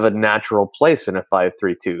doesn't have a natural place in a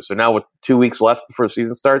 5-3-2. So now with 2 weeks left before the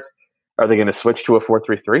season starts, are they going to switch to a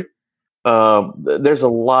 4-3-3? There's a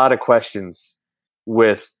lot of questions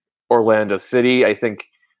with Orlando City. I think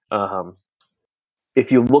if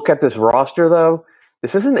you look at this roster, though,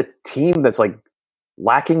 this isn't a team that's like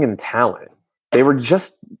lacking in talent. They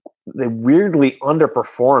weirdly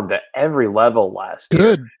underperformed at every level last year.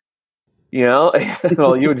 Good. You know,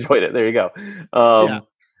 well, you enjoyed it. There you go.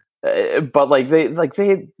 But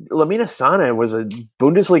Lamine Sana was a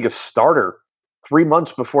Bundesliga starter 3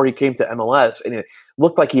 months before he came to MLS, and it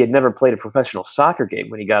looked like he had never played a professional soccer game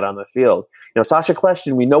when he got on the field. You know, Sasha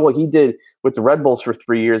Kljestan, we know what he did with the Red Bulls for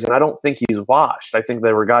 3 years, and I don't think he's washed. I think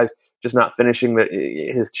there were guys just not finishing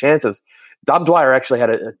his chances. Dom Dwyer actually had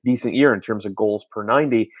a decent year in terms of goals per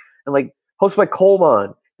 90, and like Josue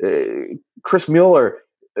Coleman, Chris Mueller,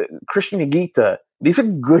 Christian Higuita, these are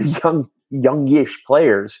good youngish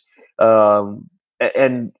players.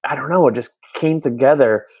 And I don't know, it just came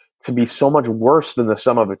together to be so much worse than the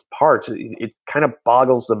sum of its parts. It kind of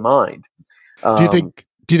boggles the mind. Do you think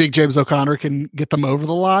James O'Connor can get them over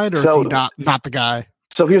the line, or is he not the guy?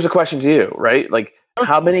 So here's a question to you, right? Like,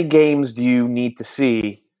 how many games do you need to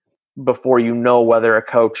see before you know whether a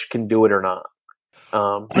coach can do it or not?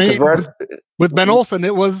 With Ben Olsen,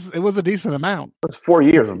 it was a decent amount. It's 4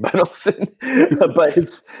 years of Ben Olsen, but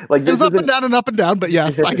it's like it was up and down. But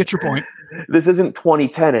yes, I get your point. This isn't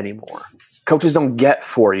 2010 anymore. Coaches don't get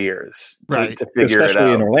 4 years to figure it out.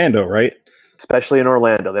 Especially in Orlando, right? Especially in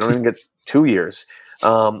Orlando, they don't even get 2 years.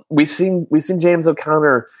 We've seen James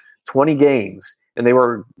O'Connor 20 games, and they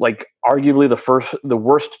were like arguably the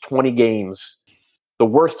worst 20 games, the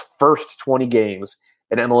worst first 20 games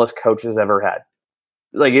an MLS coach has ever had.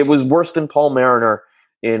 Like, it was worse than Paul Mariner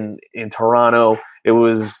in Toronto. It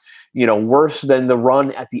was, worse than the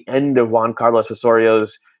run at the end of Juan Carlos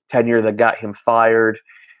Osorio's tenure that got him fired.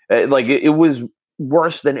 It was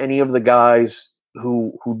worse than any of the guys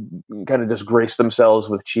who kind of disgraced themselves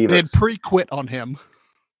with Chivas. They had pre-quit on him.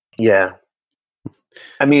 Yeah,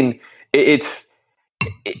 I mean, it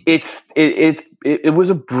was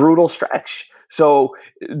a brutal stretch. So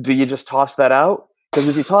do you just toss that out? Because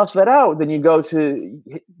if you toss that out, then you go to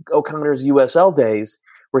O'Connor's USL days,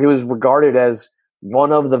 where he was regarded as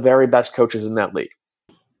one of the very best coaches in that league.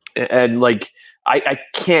 And I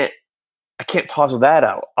can't toss that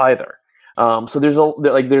out either. So there's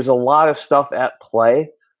a lot of stuff at play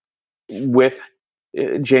with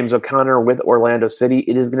James O'Connor, with Orlando City.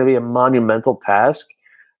 It is going to be a monumental task.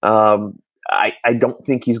 I don't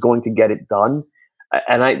think he's going to get it done.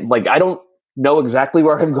 And I don't know exactly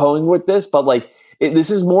where I'm going with this, but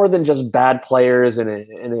this is more than just bad players and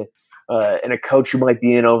a coach who might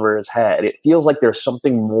be in over his head. It feels like there's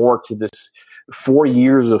something more to this 4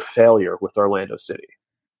 years of failure with Orlando City.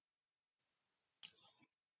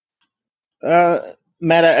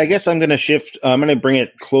 Matt, I guess I'm going to shift. I'm going to bring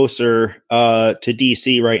it closer to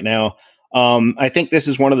DC right now. I think this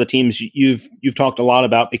is one of the teams you've talked a lot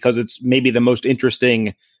about because it's maybe the most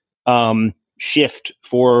interesting shift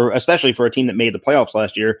especially for a team that made the playoffs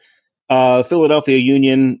last year. Philadelphia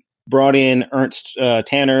Union brought in Ernst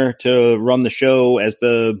Tanner to run the show as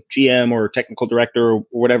the GM or technical director or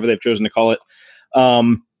whatever they've chosen to call it.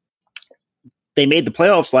 they made the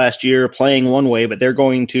playoffs last year playing one way, but they're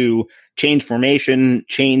going to change formation,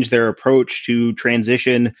 change their approach to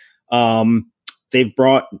transition. They've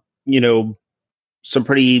brought, some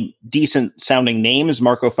pretty decent sounding names.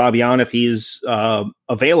 Marco Fabian, if he's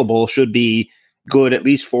available, should be good at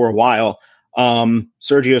least for a while.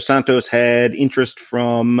 Sergio Santos had interest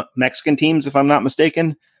from Mexican teams, if I'm not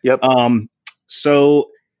mistaken. Yep. So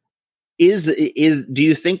do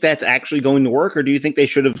you think that's actually going to work, or do you think they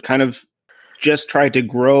should have kind of just tried to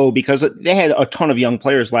grow, because they had a ton of young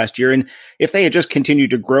players last year, and if they had just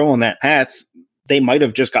continued to grow on that path, they might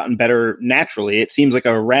have just gotten better naturally? It seems like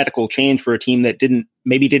a radical change for a team that didn't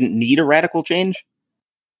need a radical change.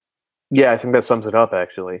 Yeah, I think that sums it up,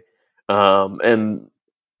 actually. And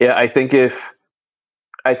yeah, I think if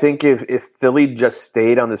Philly just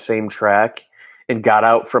stayed on the same track and got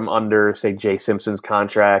out from under, say, Jay Simpson's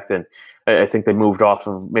contract, and I think they moved off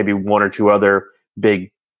of maybe one or two other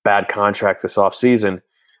big bad contracts this offseason,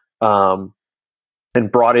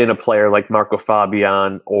 and brought in a player like Marco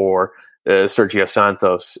Fabian or Sergio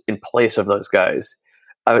Santos in place of those guys,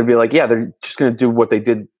 I would be like, yeah, they're just going to do what they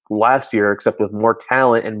did last year, except with more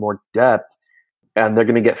talent and more depth, and they're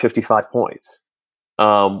going to get 55 points.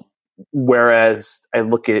 Whereas I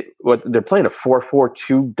look at what they're playing, a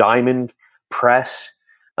 4-4-2 diamond press,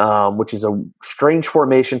 which is a strange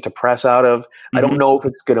formation to press out of. Mm-hmm. I don't know if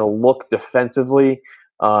it's going to look defensively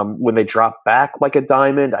when they drop back like a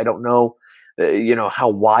diamond. I don't know, how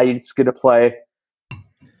wide it's going to play.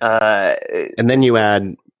 And then you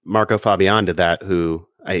add Marco Fabian to that, who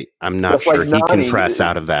I'm not sure he can press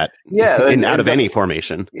out of that. Yeah, out of any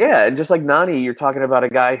formation. Yeah, and just like Nani, you're talking about a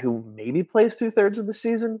guy who maybe plays 2/3 of the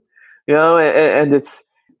season. And it's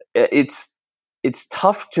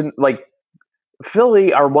tough to, like,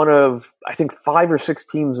 Philly are one of, I think, 5 or 6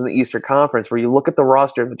 teams in the Eastern Conference where you look at the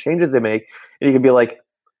roster and the changes they make, and you can be like,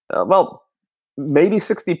 well, maybe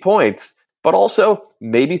 60 points, but also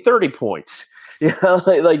maybe 30 points.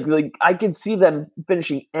 Like I can see them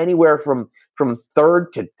finishing anywhere from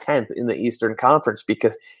 3rd to 10th in the Eastern Conference,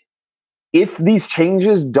 because if these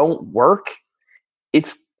changes don't work,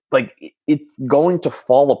 it's going to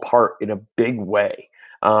fall apart in a big way.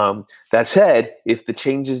 That said, if the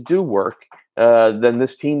changes do work, then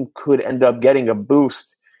this team could end up getting a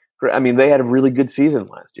boost. I mean, they had a really good season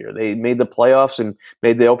last year. They made the playoffs and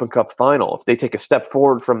made the Open Cup final. If they take a step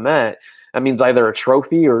forward from that, that means either a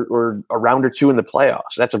trophy or a round or two in the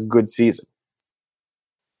playoffs. That's a good season.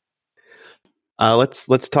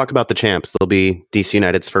 Let's talk about the champs. They'll be DC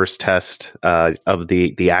United's first test of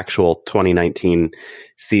the actual 2019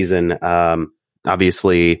 season.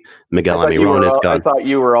 Obviously, Miguel Almiron is gone. I thought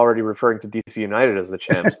you were already referring to DC United as the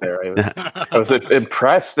champs there. I was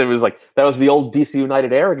impressed. It was like that was the old DC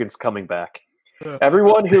United arrogance coming back.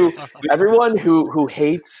 Everyone who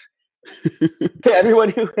hates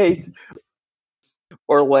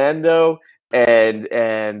Orlando and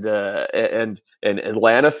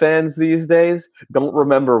Atlanta fans these days don't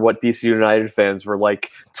remember what DC United fans were like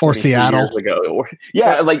 20 or Seattle years ago.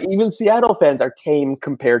 Like even Seattle fans are tame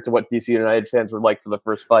compared to what DC United fans were like for the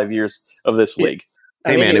first 5 years of this league.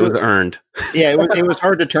 Hey, man, it was earned. Yeah, it was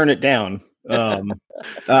hard to turn it down.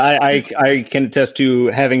 I can attest to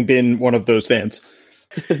having been one of those fans.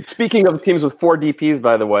 Speaking of teams with 4 DPs,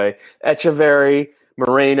 by the way, Echeverry,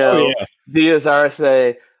 Moreno, Diaz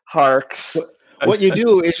Arce, Harks. What you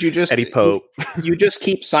do is you just Eddie Pope. You just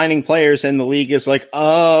keep signing players, and the league is like,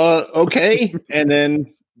 okay, and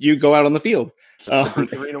then you go out on the field.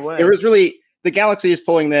 It was really the Galaxy is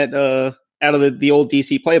pulling that out of the old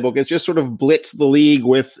DC playbook. It's just sort of blitz the league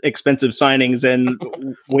with expensive signings and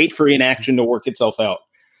wait for inaction to work itself out.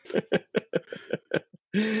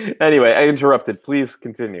 Anyway, I interrupted. Please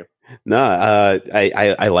continue. No,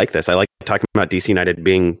 I like this. I like talking about DC United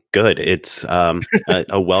being good. It's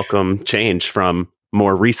a welcome change from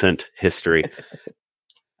more recent history.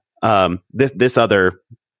 This other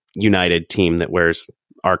United team that wears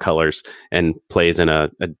our colors and plays in a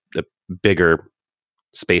bigger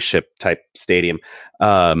spaceship type stadium.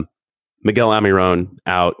 Miguel Almiron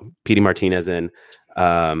out, Pity Martinez in,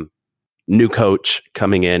 new coach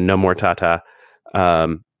coming in, no more Tata.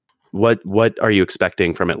 What are you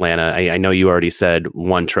expecting from Atlanta? I know you already said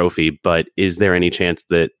 1 trophy, but is there any chance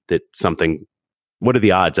that something? What are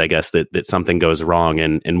the odds, I guess, that something goes wrong,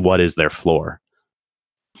 and what is their floor?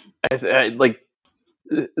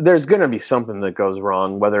 There's going to be something that goes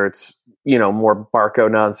wrong, whether it's more Barco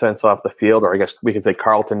nonsense off the field, or I guess we could say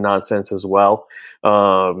Carlton nonsense as well,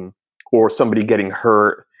 or somebody getting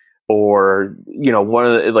hurt, or one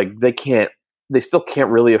of the, they still can't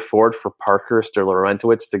really afford for Parkhurst or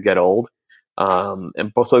Laurentowicz to get old.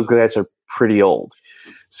 And both those guys are pretty old.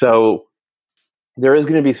 So there is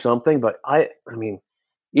going to be something, but I mean,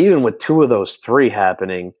 even with 2 of those 3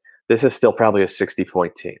 happening, this is still probably a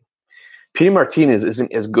 60-point team. Pity Martinez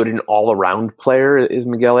isn't as good an all-around player as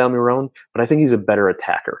Miguel Almiron, but I think he's a better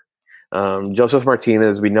attacker. Joseph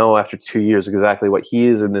Martinez, we know after 2 years exactly what he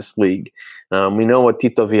is in this league. We know what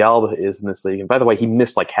Tito Villalba is in this league. And by the way, he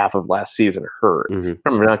missed like half of last season hurt. Mm-hmm.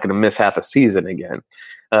 I'm not going to miss half a season again.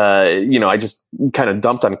 I just kind of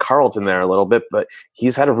dumped on Carlton there a little bit, but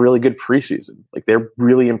he's had a really good preseason. Like, they're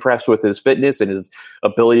really impressed with his fitness and his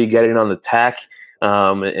ability to get in on the tack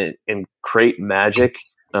and create magic.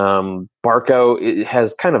 Barco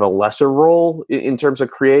has kind of a lesser role in terms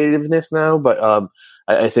of creativeness now, but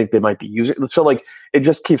I think they might be using it. So, like, it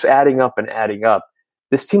just keeps adding up and adding up.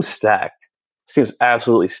 This team's stacked. This team's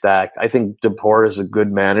absolutely stacked. I think DeBoer is a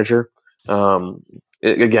good manager.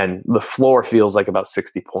 Again, the floor feels like about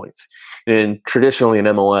 60 points. And traditionally in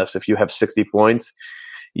MLS, if you have 60 points,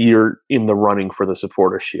 you're in the running for the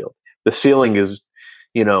Supporter Shield. The ceiling is,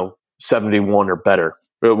 71 or better,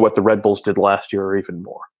 what the Red Bulls did last year or even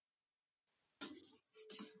more.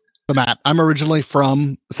 So Matt, I'm originally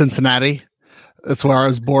from Cincinnati. That's where I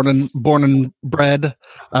was born and bred.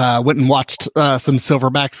 Went and watched some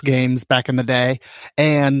Silverbacks games back in the day.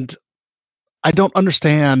 And I don't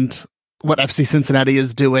understand what FC Cincinnati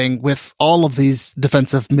is doing with all of these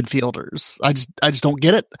defensive midfielders. I just don't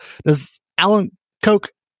get it. Does Alan Koch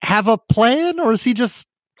have a plan, or is he just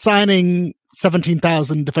signing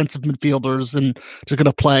 17,000 defensive midfielders and just going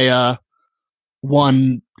to play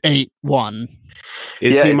 1-8-1?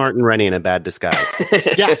 Is he Martin Rennie in a bad disguise?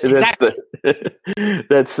 Yeah, exactly.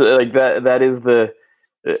 That's like that.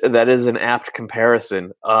 That is an apt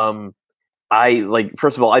comparison.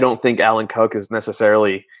 First of all, I don't think Alan Koch is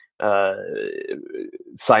necessarily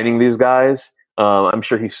signing these guys. I'm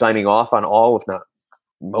sure he's signing off on all, if not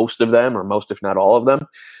most of them, or most, if not all of them.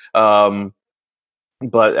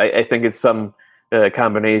 But I think it's some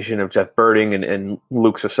combination of Jeff Birding and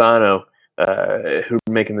Luke Sassano who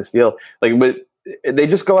are making this deal. But they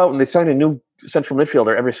just go out and they sign a new central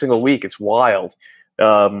midfielder every single week. It's wild.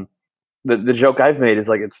 The joke I've made is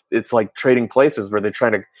like it's like trading places where they're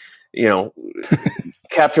trying to,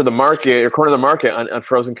 capture the market or corner the market on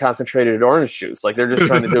frozen concentrated orange juice. Like, they're just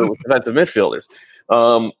trying to do it with defensive midfielders.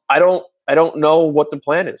 I don't know what the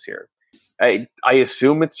plan is here. I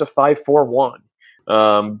assume it's a 5-4-1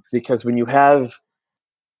 because when you have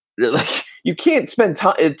you can't spend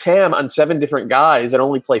TAM on 7 different guys and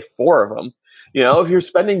only play 4 of them. If you're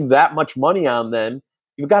spending that much money on them,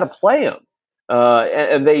 you've got to play them.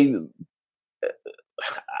 And they,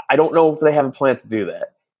 I don't know if they have a plan to do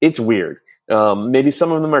that. It's weird. Maybe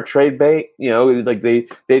some of them are trade bait. Like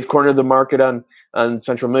they've cornered the market on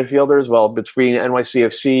central midfielders. Well, between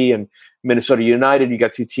NYCFC and Minnesota United, you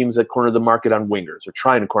got 2 teams that corner the market on wingers, or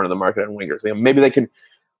trying to corner the market on wingers. Maybe they can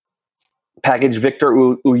package Victor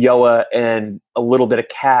Ulloa and a little bit of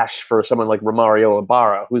cash for someone like Romario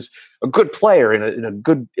Ibarra, who's a good player and a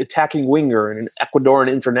good attacking winger and an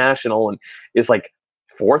Ecuadorian international, and is like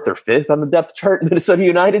 4th or 5th on the depth chart in Minnesota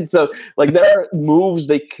United. So, like, there are moves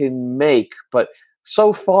they can make, but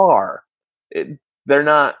so far they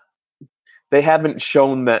haven't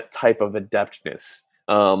shown that type of adeptness.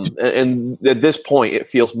 And at this point, it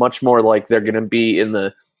feels much more like they're going to be in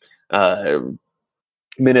the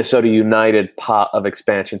Minnesota United pot of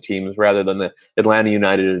expansion teams rather than the Atlanta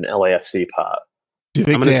United and LAFC pot. Do you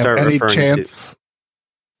think they have any chance?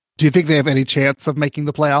 Do you think they have any chance of making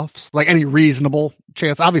the playoffs? Like, any reasonable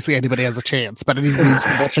chance? Obviously, anybody has a chance, but any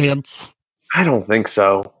reasonable chance? I don't think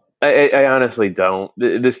so. I honestly don't.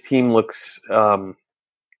 This team looks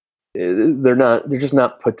they're just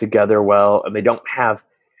not put together well, and they don't have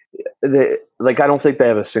I don't think they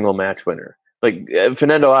have a single match winner. Like,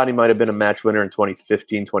 Fernando Adi might have been a match winner in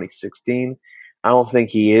 2015, 2016. I don't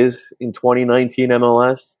think he is in 2019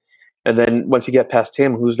 MLS. And then once you get past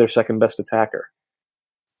him, who's their second best attacker?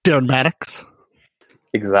 Darren Maddox.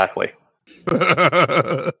 Exactly.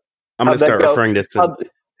 I'm going to start referring to...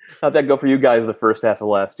 How'd that go for you guys the first half of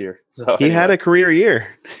last year? So, he had a career year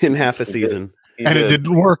in half a season. And it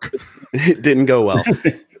didn't work. It didn't go well.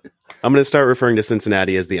 I'm going to start referring to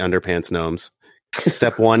Cincinnati as the underpants gnomes.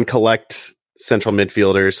 Step 1, collect central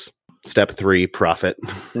midfielders. Step 3, profit.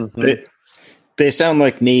 Mm-hmm. They sound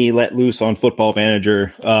like me let loose on Football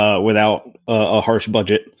Manager without a harsh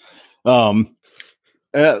budget.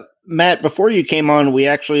 Matt, before you came on, we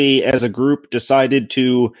actually, as a group, decided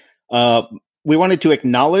to we wanted to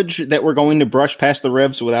acknowledge that we're going to brush past the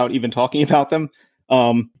Revs without even talking about them.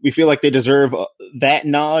 We feel like they deserve that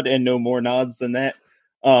nod and no more nods than that.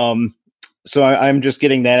 So I'm just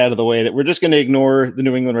getting that out of the way, that we're just going to ignore the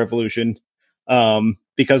New England Revolution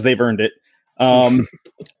because they've earned it.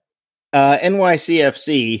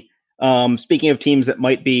 NYCFC, speaking of teams that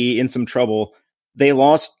might be in some trouble, they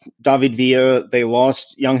lost David Villa, they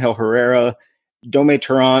lost Yangel Herrera. Dome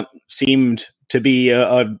Tarrant seemed to be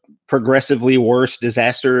a progressively worse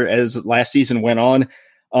disaster as last season went on.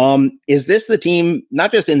 Is this the team,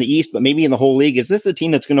 not just in the East, but maybe in the whole league, is this the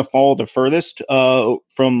team that's going to fall the furthest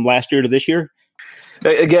from last year to this year?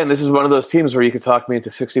 Again, this is one of those teams where you could talk me into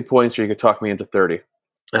 60 points or you could talk me into 30.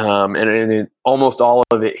 And almost all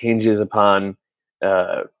of it hinges upon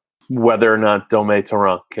whether or not Dome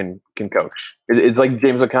Tarrant can coach. It's like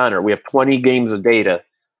James O'Connor. We have 20 games of data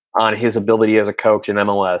on his ability as a coach in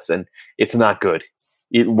MLS, and it's not good.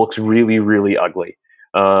 It looks really, really ugly.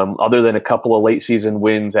 Other than a couple of late season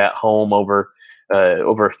wins at home over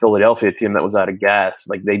a Philadelphia team that was out of gas,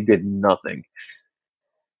 like they did nothing.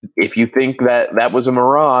 If you think that was a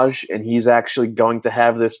mirage and he's actually going to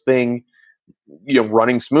have this thing,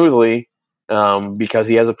 running smoothly because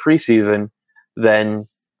he has a preseason, then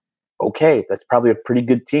okay, that's probably a pretty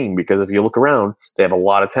good team because if you look around, they have a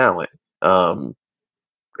lot of talent.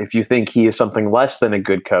 If you think he is something less than a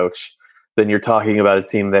good coach, then you're talking about a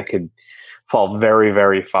team that could fall very,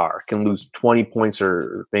 very far, can lose 20 points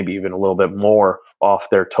or maybe even a little bit more off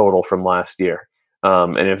their total from last year.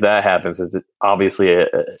 And if that happens, it's obviously an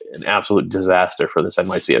absolute disaster for this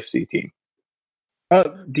NYCFC team.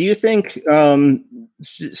 Do you think,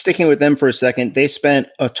 sticking with them for a second, they spent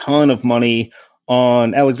a ton of money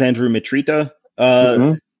on Alexandru Mitrita,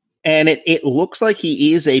 and it looks like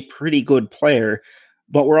he is a pretty good player,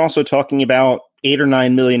 but we're also talking about $8 or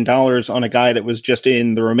 $9 million on a guy that was just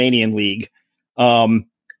in the Romanian league.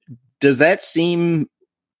 Does that seem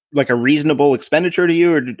like a reasonable expenditure to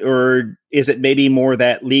you, or is it maybe more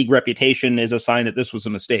that league reputation is a sign that this was a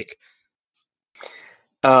mistake?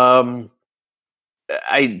 I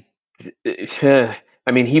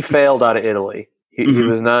mean, he failed out of Italy. He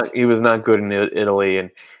was not good in Italy, and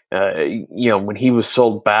when he was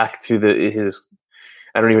sold back to his,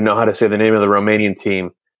 I don't even know how to say the name of the Romanian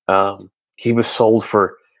team. He was sold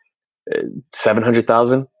for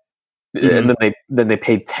 $700,000, and then they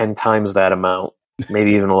paid 10 times that amount,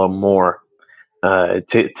 maybe even a little more,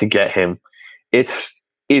 to get him. It's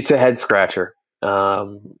a head scratcher,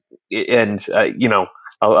 and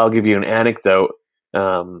I'll give you an anecdote.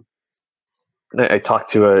 I talked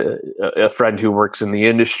to a friend who works in the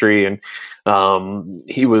industry, and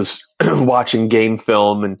he was watching game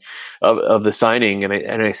film and of the signing,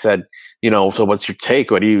 and I said, so what's your take?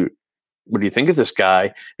 What do you think of this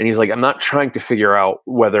guy? And he's like, I'm not trying to figure out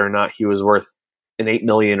whether or not he was worth an $8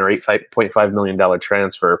 million or $8.5 million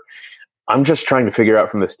transfer. I'm just trying to figure out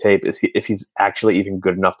from this tape if he's actually even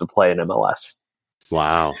good enough to play in MLS.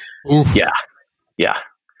 Wow. Oof. Yeah.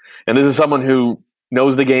 And this is someone who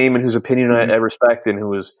knows the game and whose opinion I respect, and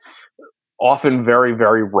who is often very,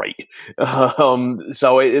 very right.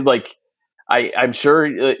 So I'm sure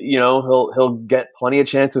he'll get plenty of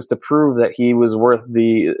chances to prove that he was worth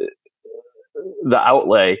the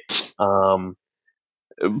outlay.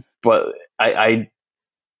 But I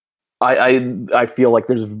feel like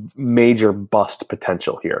there's major bust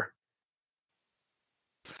potential here.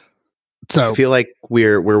 So I feel like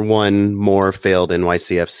we're one more failed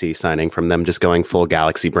NYCFC signing from them just going full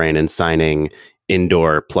Galaxy brain and signing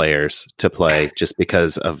indoor players to play just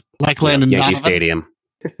because of Landon Yankee Donovan. Stadium.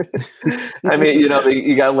 I mean,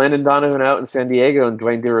 you got Landon Donovan out in San Diego, and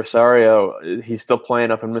Dwayne De Rosario, he's still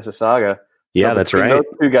playing up in Mississauga. So Yeah, that's right. Those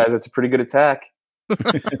two guys, it's a pretty good attack.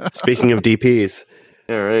 Speaking of DPs,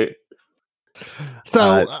 All right.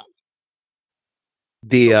 So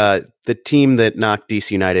the team that knocked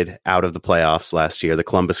DC United out of the playoffs last year, the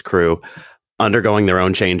Columbus Crew, undergoing their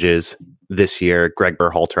own changes this year. Greg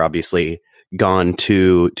Berhalter obviously gone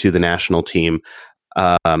to the national team,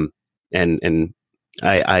 and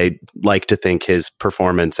I like to think his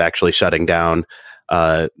performance actually shutting down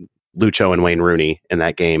Lucho and Wayne Rooney in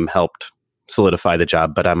that game helped solidify the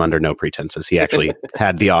job, but I'm under no pretenses. He actually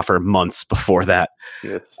had the offer months before that.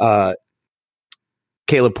 Yes.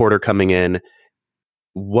 Caleb Porter coming in.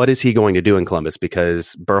 What is he going to do in Columbus?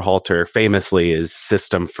 Because Berhalter famously is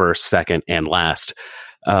system first, second, and last.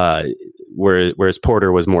 Whereas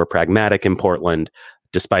Porter was more pragmatic in Portland,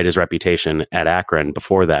 despite his reputation at Akron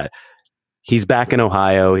before that. He's back in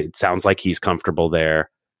Ohio. It sounds like he's comfortable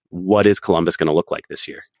there. What is Columbus going to look like this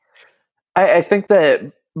year? I think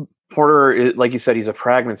that Porter, like you said, he's a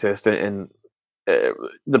pragmatist, and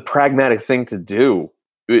the pragmatic thing to do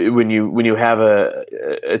when you have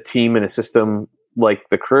a team and a system like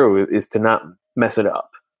the Crew is to not mess it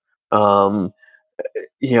up.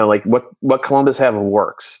 Like what Columbus have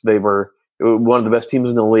works. They were one of the best teams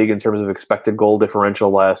in the league in terms of expected goal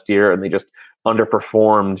differential last year, and they just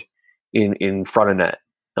underperformed in front of net.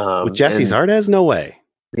 With Jesse Zardes, no way.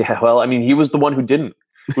 Yeah, well, I mean, he was the one who didn't.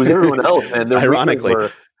 It was everyone else, and Ironically,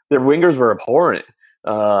 their wingers were abhorrent.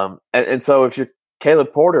 And so if you're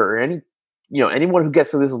Caleb Porter or anyone who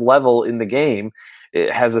gets to this level in the game,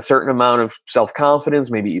 it has a certain amount of self-confidence,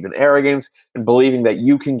 maybe even arrogance, and believing that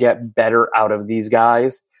you can get better out of these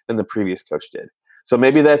guys than the previous coach did. So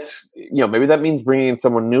maybe maybe that means bringing in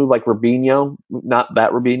someone new like Rubinho, not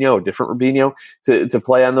that Rubinho, a different Rubinho, to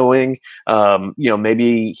play on the wing.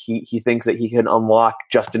 Maybe he thinks that he can unlock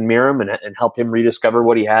Justin Miram and help him rediscover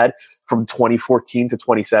what he had from 2014 to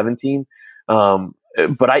 2017.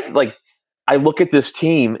 But I look at this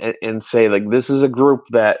team and say, like, this is a group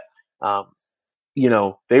that,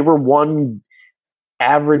 they were one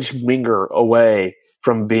average winger away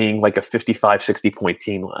from being like a 55, 60 point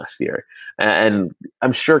team last year. And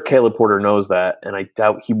I'm sure Caleb Porter knows that. And I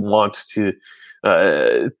doubt he wants to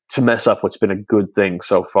mess up what's been a good thing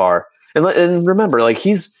so far. And remember, like,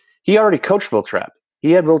 he already coached Will Trapp. He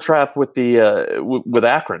had Will Trapp with with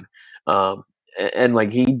Akron. And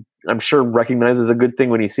like, I'm sure recognizes a good thing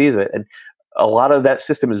when he sees it. And a lot of that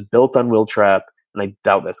system is built on Will Trapp. And I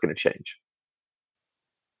doubt that's going to change.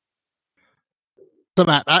 So,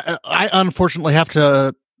 Matt, I unfortunately have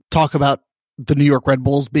to talk about the New York Red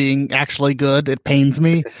Bulls being actually good. It pains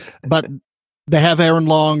me, but they have Aaron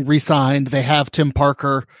Long re-signed. They have Tim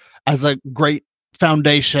Parker as a great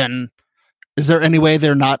foundation. Is there any way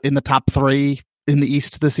they're not in the top 3 in the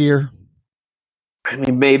East this year? I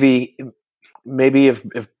mean, maybe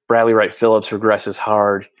if Bradley Wright Phillips regresses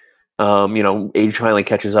hard, age finally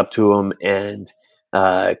catches up to him, and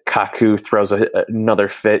Kaku throws another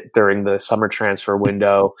fit during the summer transfer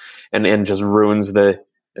window and just ruins the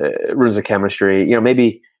chemistry.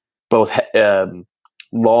 Maybe both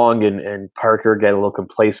Long and Parker get a little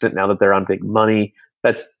complacent now that they're on big money.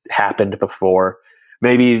 That's happened before.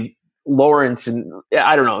 Maybe Lawrence and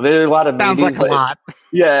I don't know. There's a lot of sounds maybes, like a lot.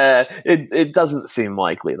 Yeah, it doesn't seem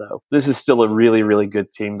likely though. This is still a really, really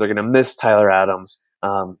good team. They're going to miss Tyler Adams.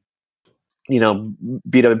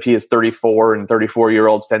 BWP is 34, and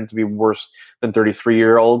 34-year-olds tend to be worse than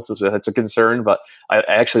 33-year-olds. So that's a concern. But I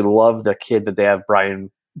actually love the kid that they have, Brian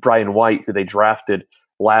White, who they drafted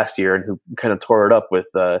last year and who kind of tore it up with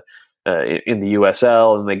in the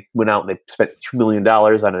USL. And they went out and they spent $2 million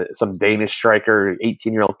on some Danish striker,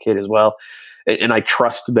 18-year-old kid as well. And I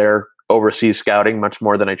trust their overseas scouting much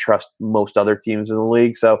more than I trust most other teams in the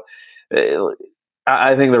league. So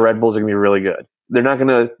I think the Red Bulls are going to be really good. They're not going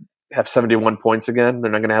to have 71 points again. They're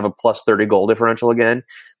not going to have a plus 30 goal differential again,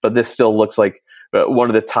 but this still looks like one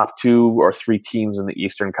of the top 2 or 3 teams in the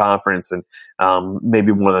Eastern Conference, and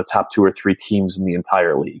maybe one of the top 2 or 3 teams in the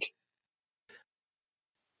entire league.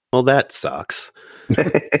 Well, that sucks.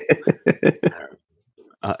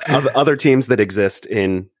 Other teams that exist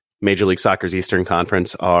in Major League Soccer's Eastern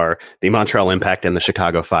Conference are the Montreal Impact and the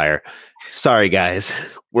Chicago Fire. Sorry, guys.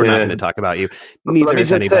 We're not going to talk about you. Neither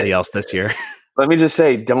is anybody else this year. Let me just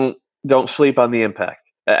say, don't sleep on the Impact.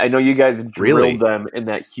 I know you guys drilled them in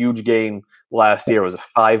that huge game last year. It was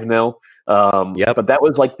 5-0. But that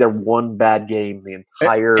was like their one bad game the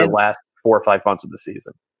entire last 4 or 5 months of the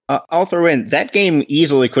season. I'll throw in that game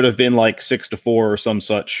easily could have been like 6-4 or some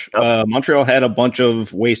such. Montreal had a bunch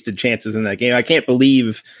of wasted chances in that game. I can't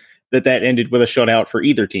believe that ended with a shutout for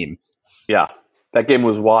either team. Yeah, that game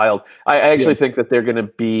was wild. I actually think that they're going to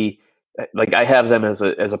be like, I have them as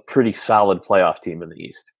a pretty solid playoff team in the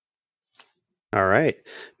East. All right.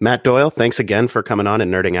 Matt Doyle, thanks again for coming on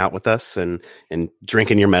and nerding out with us and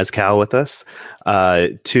drinking your mezcal with us.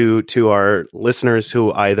 To our listeners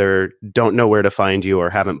who either don't know where to find you or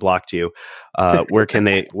haven't blocked you, where can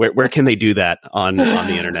they do that on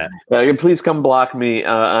the internet? Please come block me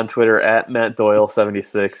on Twitter at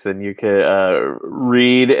MattDoyle76, and you can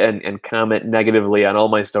read and comment negatively on all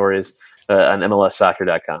my stories on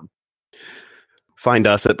MLSsoccer.com. Find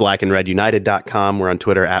us at blackandredunited.com. We're on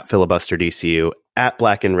Twitter at filibusterdcu, at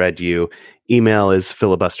blackandredu. Email is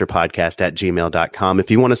filibusterpodcast@gmail.com.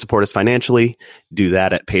 If you want to support us financially, do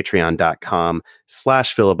that at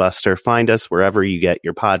patreon.com/filibuster. Find us wherever you get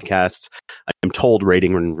your podcasts. I'm told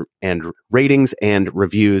ratings and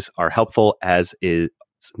reviews are helpful, as is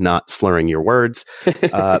not slurring your words.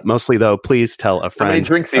 Mostly, though, please tell a friend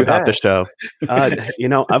about the show.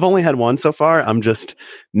 I've only had one so far. I'm just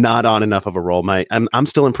not on enough of a roll. I'm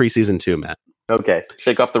still in preseason 2, Matt. Okay,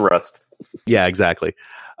 shake off the rust. Yeah, exactly.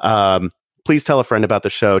 Please tell a friend about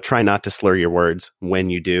the show. Try not to slur your words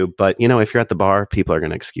when you do. But, if you're at the bar, people are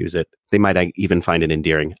going to excuse it. They might even find it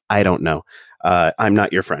endearing. I don't know. I'm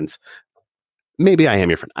not your friends. maybe I am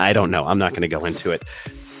your friend. I don't know. I'm not going to go into it.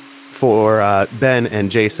 For Ben and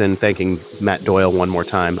Jason, thanking Matt Doyle one more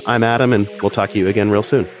time, I'm Adam, and we'll talk to you again real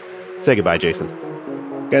soon. Say goodbye, Jason.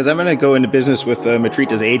 Guys, I'm going to go into business with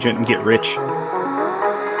Matrita's agent and get rich.